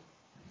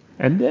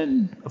 And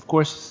then, of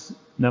course,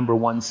 number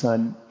 1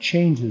 son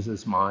changes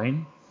his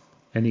mind,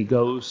 and he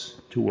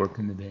goes to work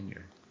in the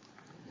vineyard.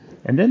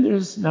 And then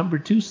there's number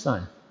 2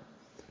 son.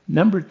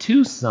 Number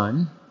 2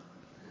 son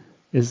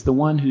is the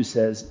one who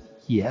says,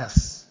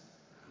 yes,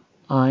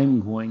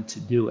 I'm going to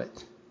do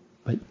it,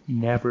 but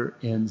never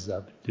ends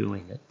up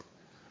doing it.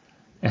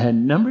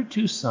 And number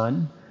 2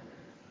 son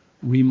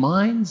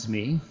reminds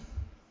me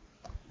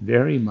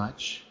very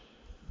much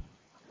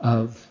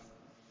of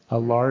a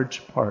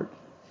large part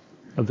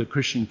of the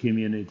Christian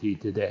community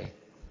today.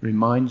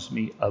 Reminds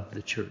me of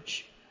the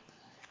church.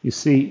 You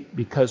see,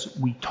 because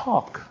we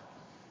talk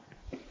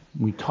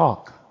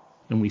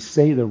and we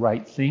say the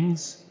right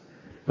things,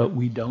 but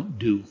we don't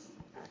do.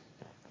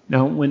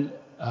 Now, when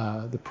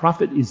the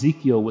prophet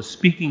Ezekiel was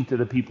speaking to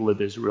the people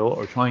of Israel,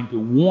 or trying to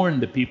warn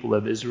the people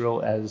of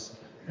Israel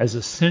as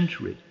a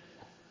century.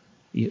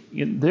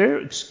 Their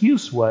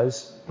excuse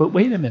was, but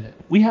wait a minute,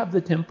 we have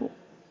the temple,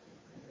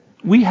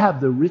 we have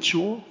the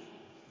ritual,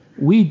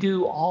 we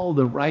do all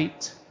the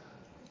right,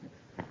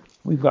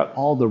 we've got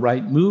all the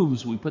right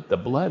moves, we put the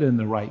blood in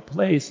the right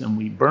place, and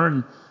we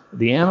burn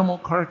the animal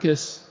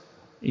carcass.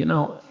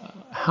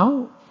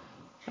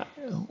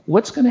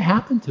 What's going to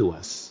happen to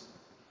us?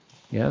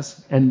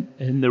 Yes, and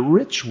the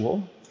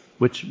ritual,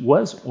 which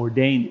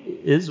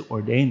is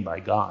ordained by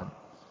God.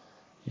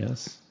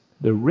 Yes,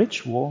 the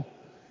ritual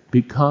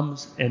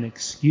becomes an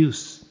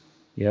excuse.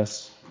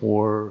 Yes,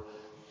 or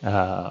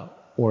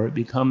it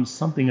becomes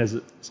something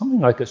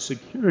like a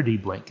security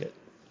blanket.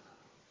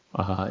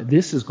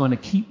 This is going to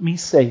keep me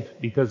safe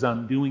because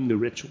I'm doing the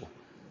ritual.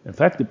 In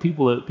fact, the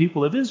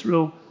people of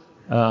Israel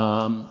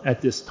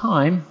at this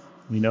time,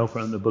 we know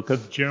from the book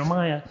of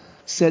Jeremiah,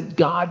 said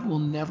God will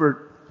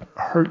never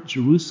hurt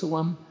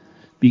Jerusalem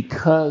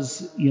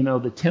because,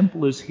 the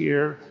temple is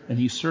here, and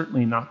he's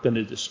certainly not going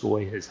to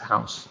destroy his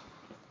house.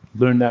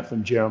 Learned that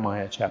from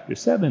Jeremiah chapter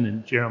 7,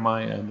 and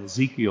Jeremiah and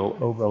Ezekiel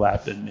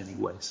overlap in many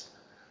ways.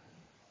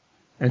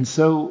 And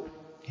so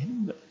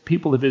the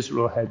people of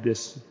Israel had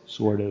this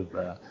sort of,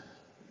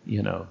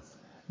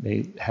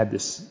 they had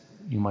this,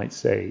 you might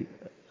say,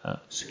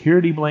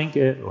 security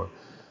blanket, or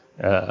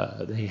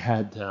they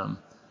had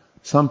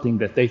something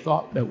that they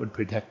thought that would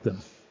protect them.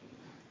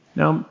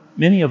 Now,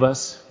 many of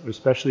us,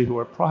 especially who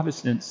are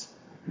Protestants,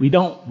 we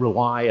don't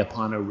rely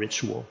upon a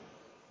ritual.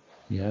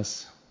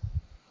 Yes,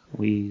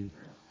 we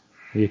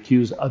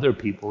accuse other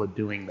people of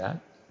doing that,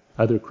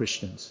 other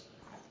Christians.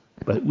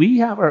 But we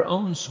have our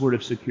own sort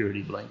of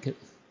security blanket.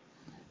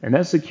 And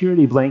that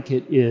security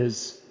blanket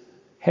is,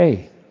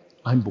 hey,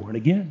 I'm born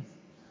again.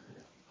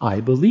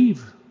 I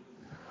believe.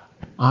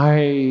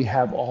 I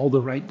have all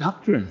the right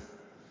doctrine.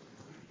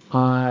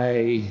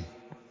 I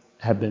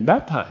have been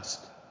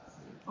baptized.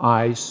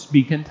 I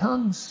speak in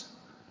tongues.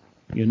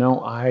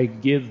 I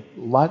give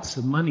lots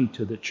of money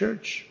to the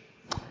church.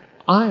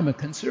 I'm a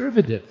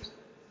conservative.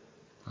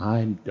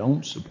 I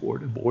don't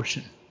support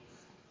abortion.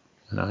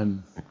 And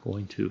I'm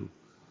going to,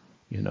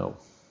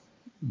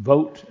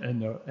 vote in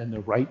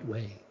the right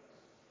way.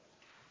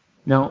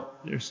 Now,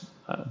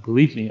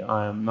 believe me,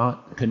 I am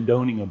not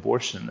condoning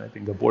abortion. I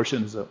think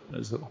abortion is a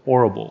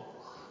horrible,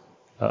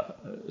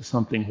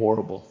 something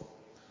horrible.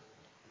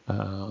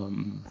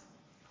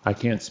 I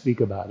can't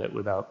speak about it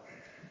without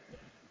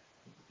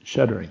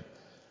shuddering.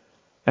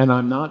 And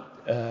I'm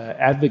not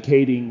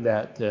advocating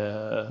that,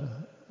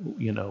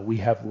 we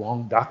have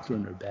wrong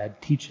doctrine or bad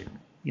teaching.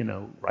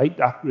 Right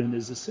doctrine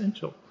is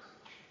essential.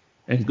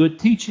 And good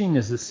teaching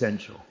is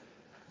essential.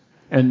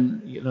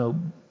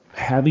 And,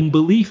 having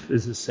belief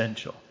is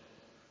essential.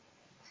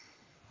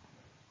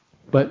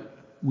 But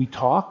we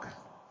talk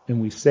and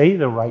we say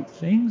the right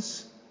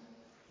things,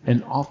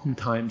 and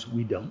oftentimes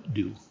we don't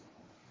do.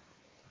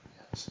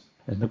 Yes.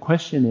 And the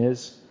question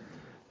is,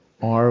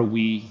 will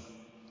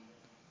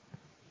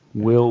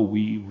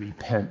we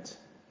repent?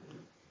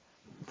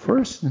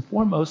 First and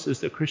foremost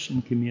as the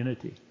Christian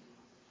community.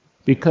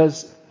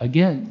 Because,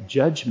 again,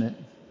 judgment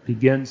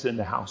begins in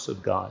the house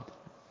of God.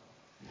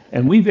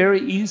 And we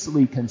very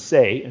easily can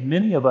say, and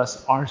many of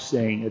us are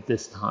saying at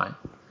this time,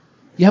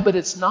 yeah, but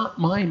it's not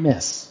my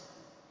mess.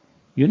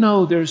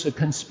 There's a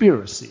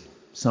conspiracy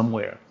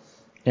somewhere.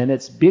 And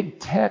it's big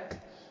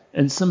tech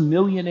and some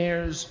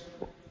millionaires.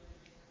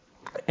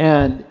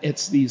 And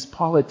it's these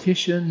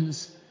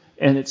politicians,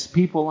 and it's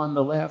people on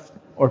the left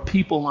or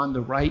people on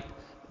the right.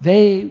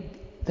 They've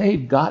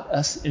got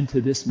us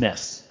into this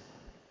mess.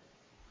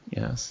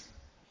 Yes.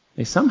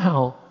 They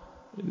somehow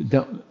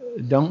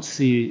don't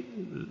see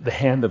the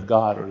hand of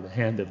God or the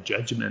hand of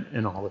judgment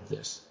in all of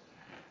this.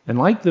 And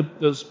like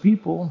those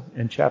people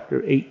in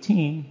chapter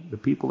 18, the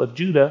people of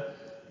Judah,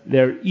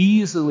 they're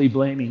easily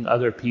blaming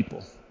other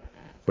people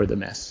for the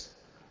mess.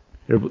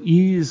 They're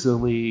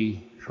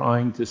easily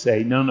trying to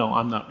say, no,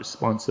 I'm not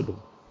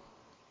responsible.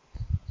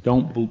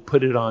 Don't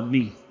put it on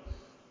me.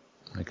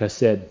 Like I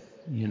said,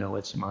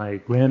 it's my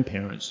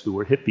grandparents who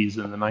were hippies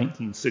in the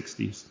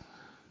 1960s.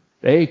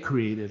 They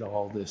created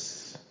all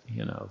this,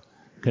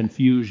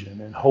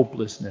 confusion and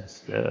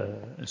hopelessness,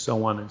 and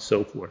so on and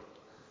so forth.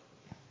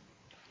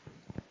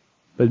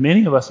 But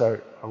many of us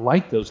are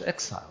like those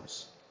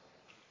exiles.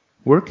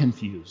 We're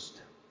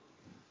confused,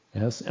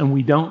 yes, and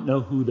we don't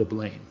know who to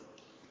blame.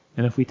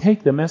 And if we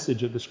take the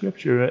message of the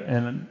Scripture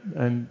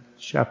and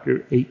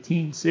chapter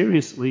 18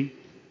 seriously,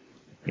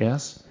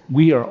 yes,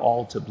 we are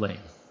all to blame.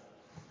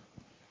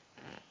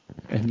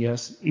 And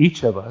yes,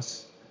 each of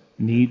us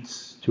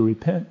needs to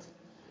repent.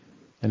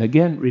 And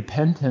again,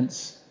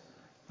 repentance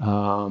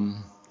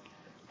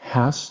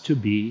has to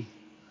be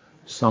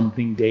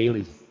something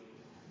daily.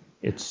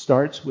 It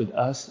starts with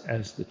us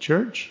as the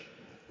church,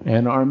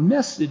 and our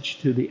message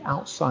to the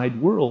outside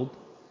world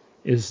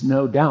is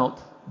no doubt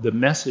the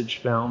message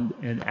found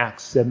in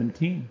Acts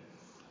 17.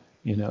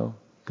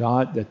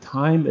 God, the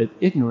time of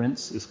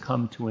ignorance has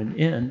come to an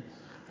end.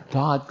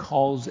 God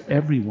calls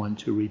everyone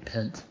to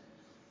repent.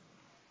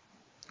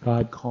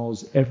 God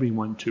calls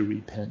everyone to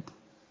repent.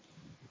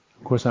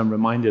 Of course, I'm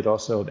reminded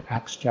also of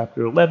Acts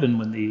chapter 11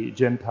 when the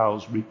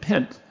Gentiles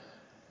repent.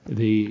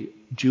 The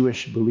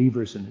Jewish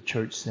believers in the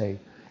church say,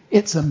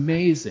 it's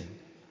amazing.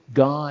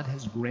 God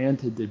has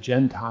granted the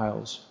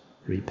Gentiles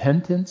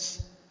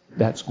repentance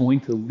that's going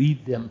to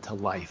lead them to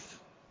life.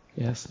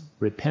 Yes,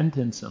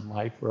 repentance and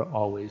life are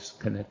always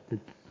connected.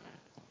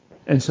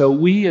 And so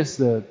we as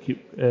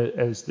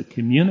the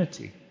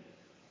community,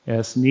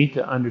 yes, need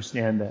to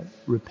understand that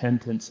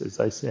repentance, as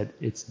I said,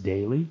 it's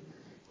daily.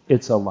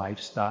 It's a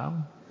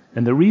lifestyle.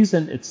 And the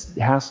reason it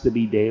has to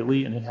be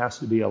daily and it has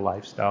to be a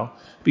lifestyle,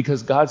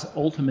 because God's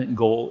ultimate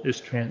goal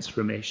is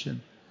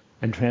transformation,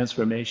 and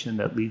transformation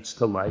that leads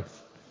to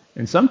life.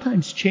 And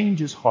sometimes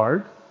change is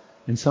hard,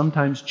 and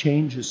sometimes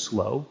change is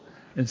slow,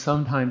 and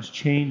sometimes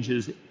change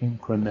is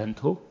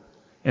incremental.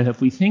 And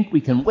if we think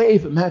we can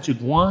wave a magic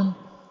wand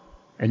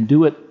and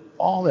do it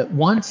all at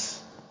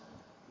once,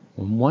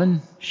 in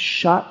one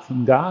shot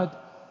from God,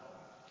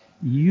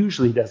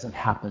 usually doesn't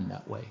happen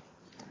that way.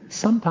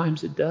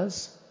 Sometimes it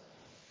does,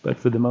 but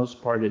for the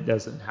most part, it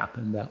doesn't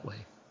happen that way.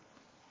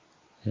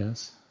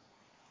 Yes?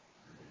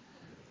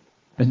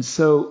 And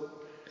so,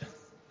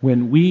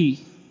 when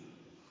we,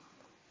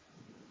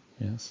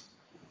 yes,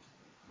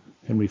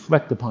 can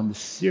reflect upon the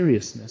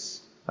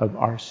seriousness of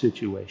our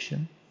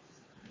situation,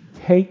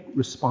 take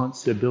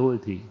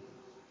responsibility,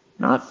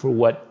 not for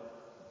what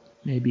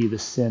may be the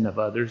sin of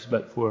others,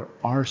 but for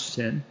our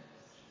sin,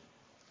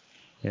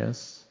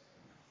 yes,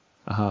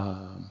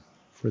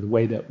 for the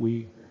way that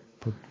we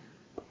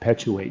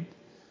perpetuate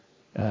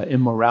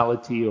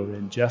immorality or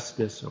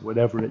injustice or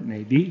whatever it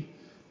may be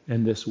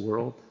in this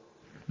world,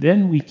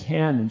 then we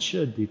can and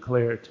should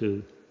declare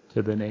to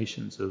the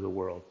nations of the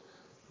world,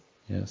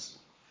 yes,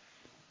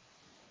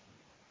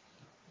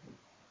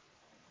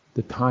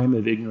 the time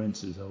of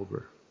ignorance is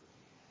over.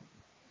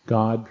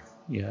 God,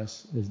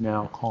 yes, is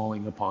now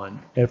calling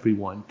upon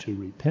everyone to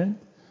repent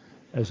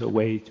as a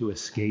way to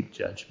escape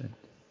judgment.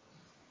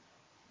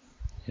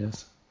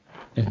 Yes,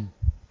 and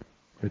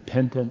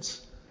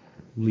repentance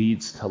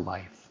leads to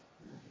life.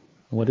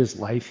 What is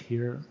life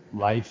here?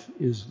 Life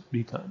is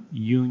become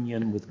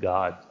union with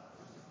God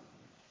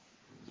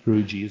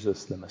through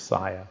Jesus the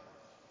Messiah.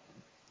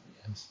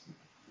 Yes.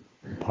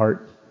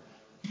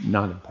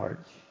 Not in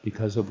part,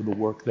 because of the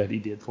work that he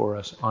did for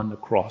us on the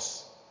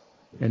cross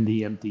and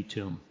the empty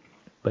tomb.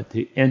 But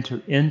to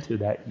enter into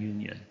that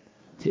union,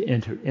 to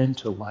enter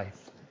into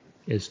life,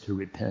 is to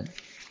repent.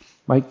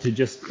 I'd like to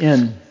just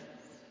end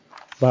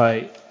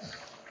by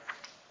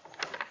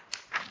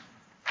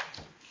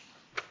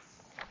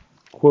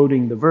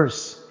quoting the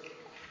verse.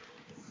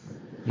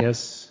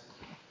 Yes,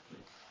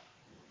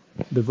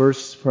 the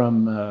verse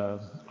from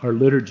our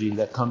liturgy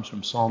that comes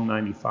from Psalm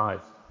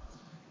 95.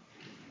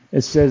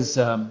 It says,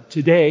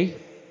 today,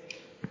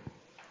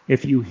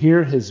 if you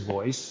hear his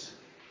voice,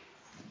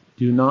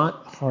 do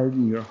not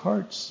harden your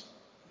hearts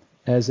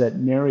as at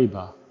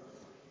Meribah,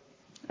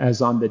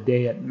 as on the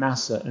day at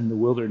Massah in the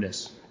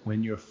wilderness,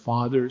 when your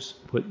fathers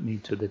put me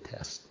to the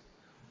test.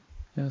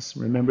 Yes,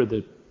 remember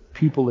the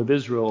people of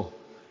Israel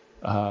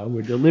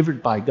were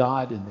delivered by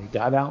God, and they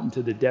got out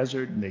into the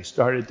desert, and they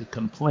started to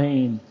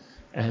complain,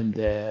 and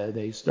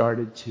they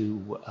started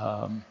to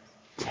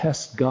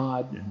test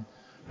God,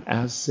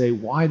 and say,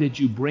 why did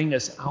you bring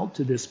us out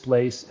to this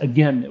place?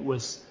 Again, it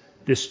was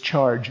this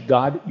charge,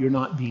 God, you're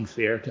not being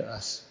fair to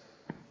us.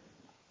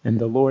 And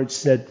the Lord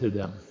said to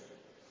them,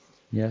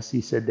 yes,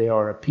 he said, they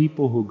are a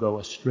people who go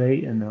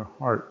astray in their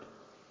heart.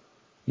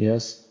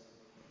 Yes,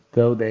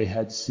 though they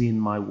had seen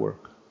my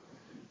work.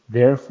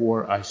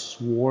 Therefore I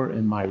swore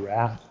in my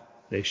wrath,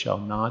 they shall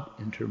not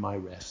enter my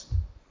rest.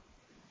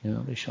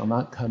 They shall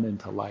not come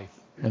into life.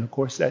 And of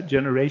course that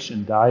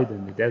generation died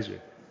in the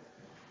desert.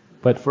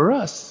 But for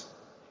us,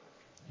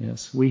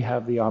 yes, we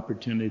have the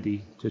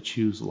opportunity to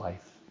choose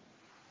life.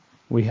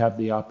 We have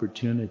the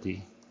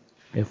opportunity,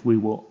 if we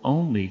will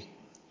only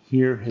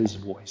hear his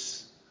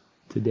voice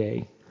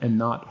today and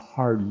not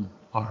harden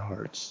our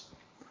hearts.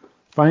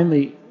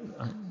 Finally,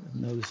 I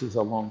know this is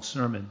a long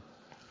sermon.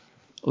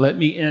 Let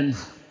me end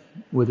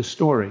with a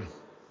story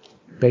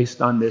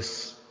based on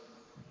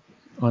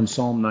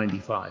Psalm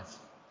 95.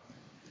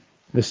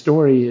 The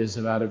story is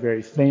about a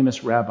very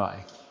famous rabbi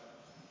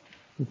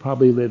who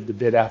probably lived a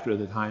bit after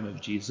the time of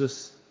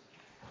Jesus.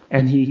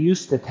 And he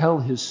used to tell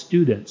his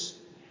students,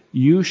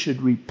 you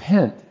should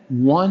repent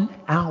 1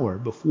 hour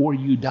before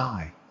you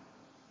die.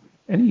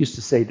 And he used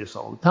to say this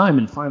all the time.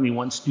 And finally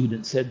one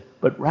student said,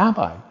 but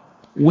Rabbi,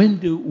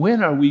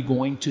 when are we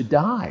going to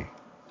die?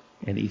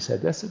 And he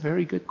said, that's a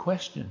very good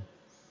question.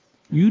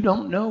 You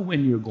don't know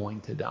when you're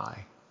going to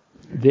die.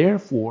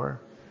 Therefore,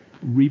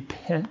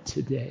 repent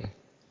today.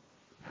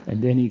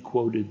 And then he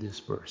quoted this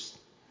verse.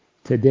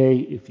 Today,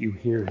 if you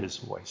hear his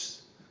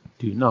voice,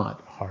 do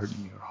not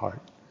harden your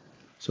heart.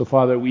 So,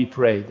 Father, we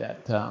pray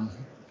that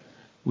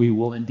we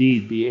will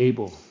indeed be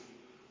able,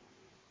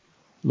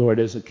 Lord,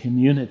 as a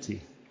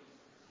community,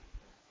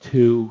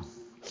 to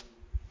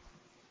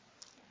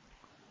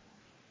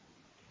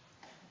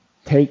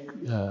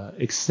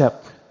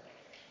accept,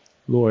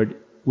 Lord,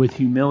 with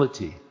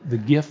humility, the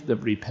gift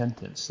of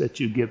repentance that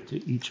you give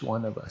to each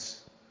one of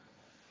us,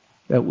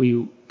 that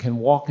we can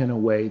walk in a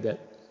way that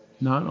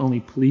not only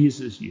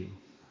pleases you,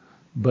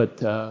 but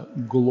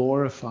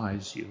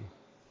glorifies you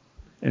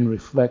and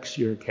reflects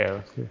your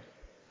character.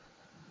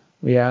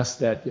 We ask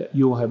that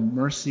you will have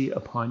mercy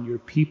upon your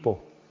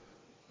people,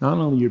 not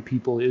only your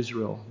people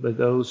Israel, but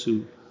those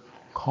who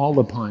call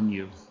upon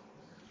you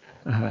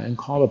and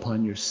call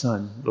upon your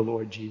Son, the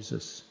Lord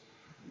Jesus.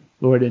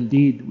 Lord,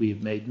 indeed, we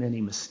have made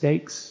many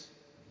mistakes.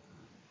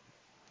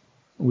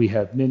 We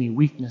have many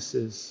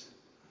weaknesses.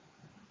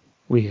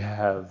 We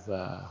have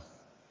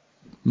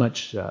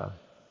much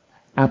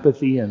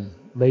apathy and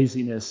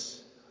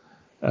laziness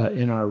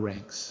in our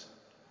ranks.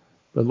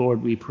 But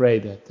Lord, we pray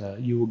that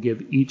you will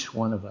give each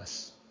one of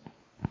us,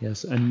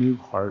 yes, a new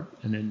heart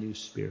and a new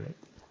spirit,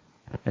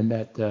 and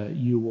that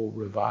you will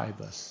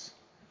revive us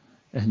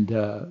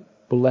and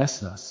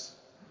bless us,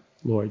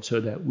 Lord, so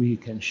that we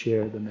can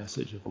share the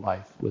message of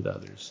life with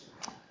others.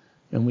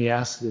 And we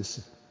ask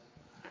this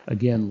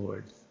again,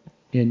 Lord,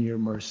 in your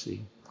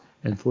mercy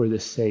and for the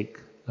sake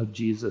of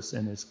Jesus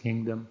and his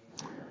kingdom.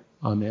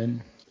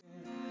 Amen.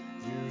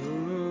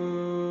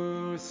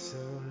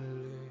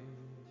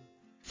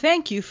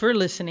 Thank you for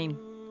listening.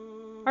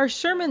 Our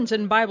sermons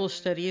and Bible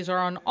studies are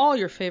on all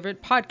your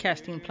favorite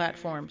podcasting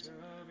platforms: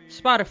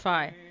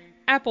 Spotify,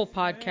 Apple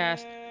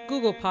Podcast,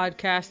 Google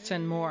Podcasts,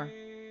 and more.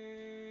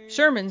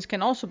 Sermons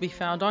can also be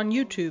found on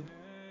YouTube.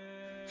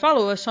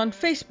 Follow us on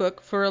Facebook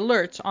for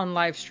alerts on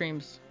live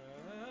streams.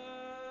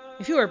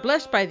 If you are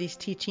blessed by these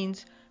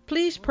teachings,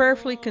 please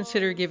prayerfully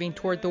consider giving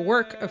toward the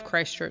work of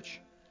Christ Church.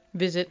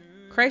 Visit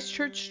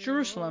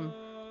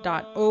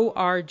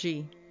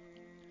christchurchjerusalem.org.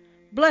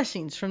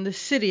 Blessings from the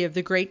city of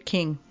the great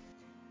King.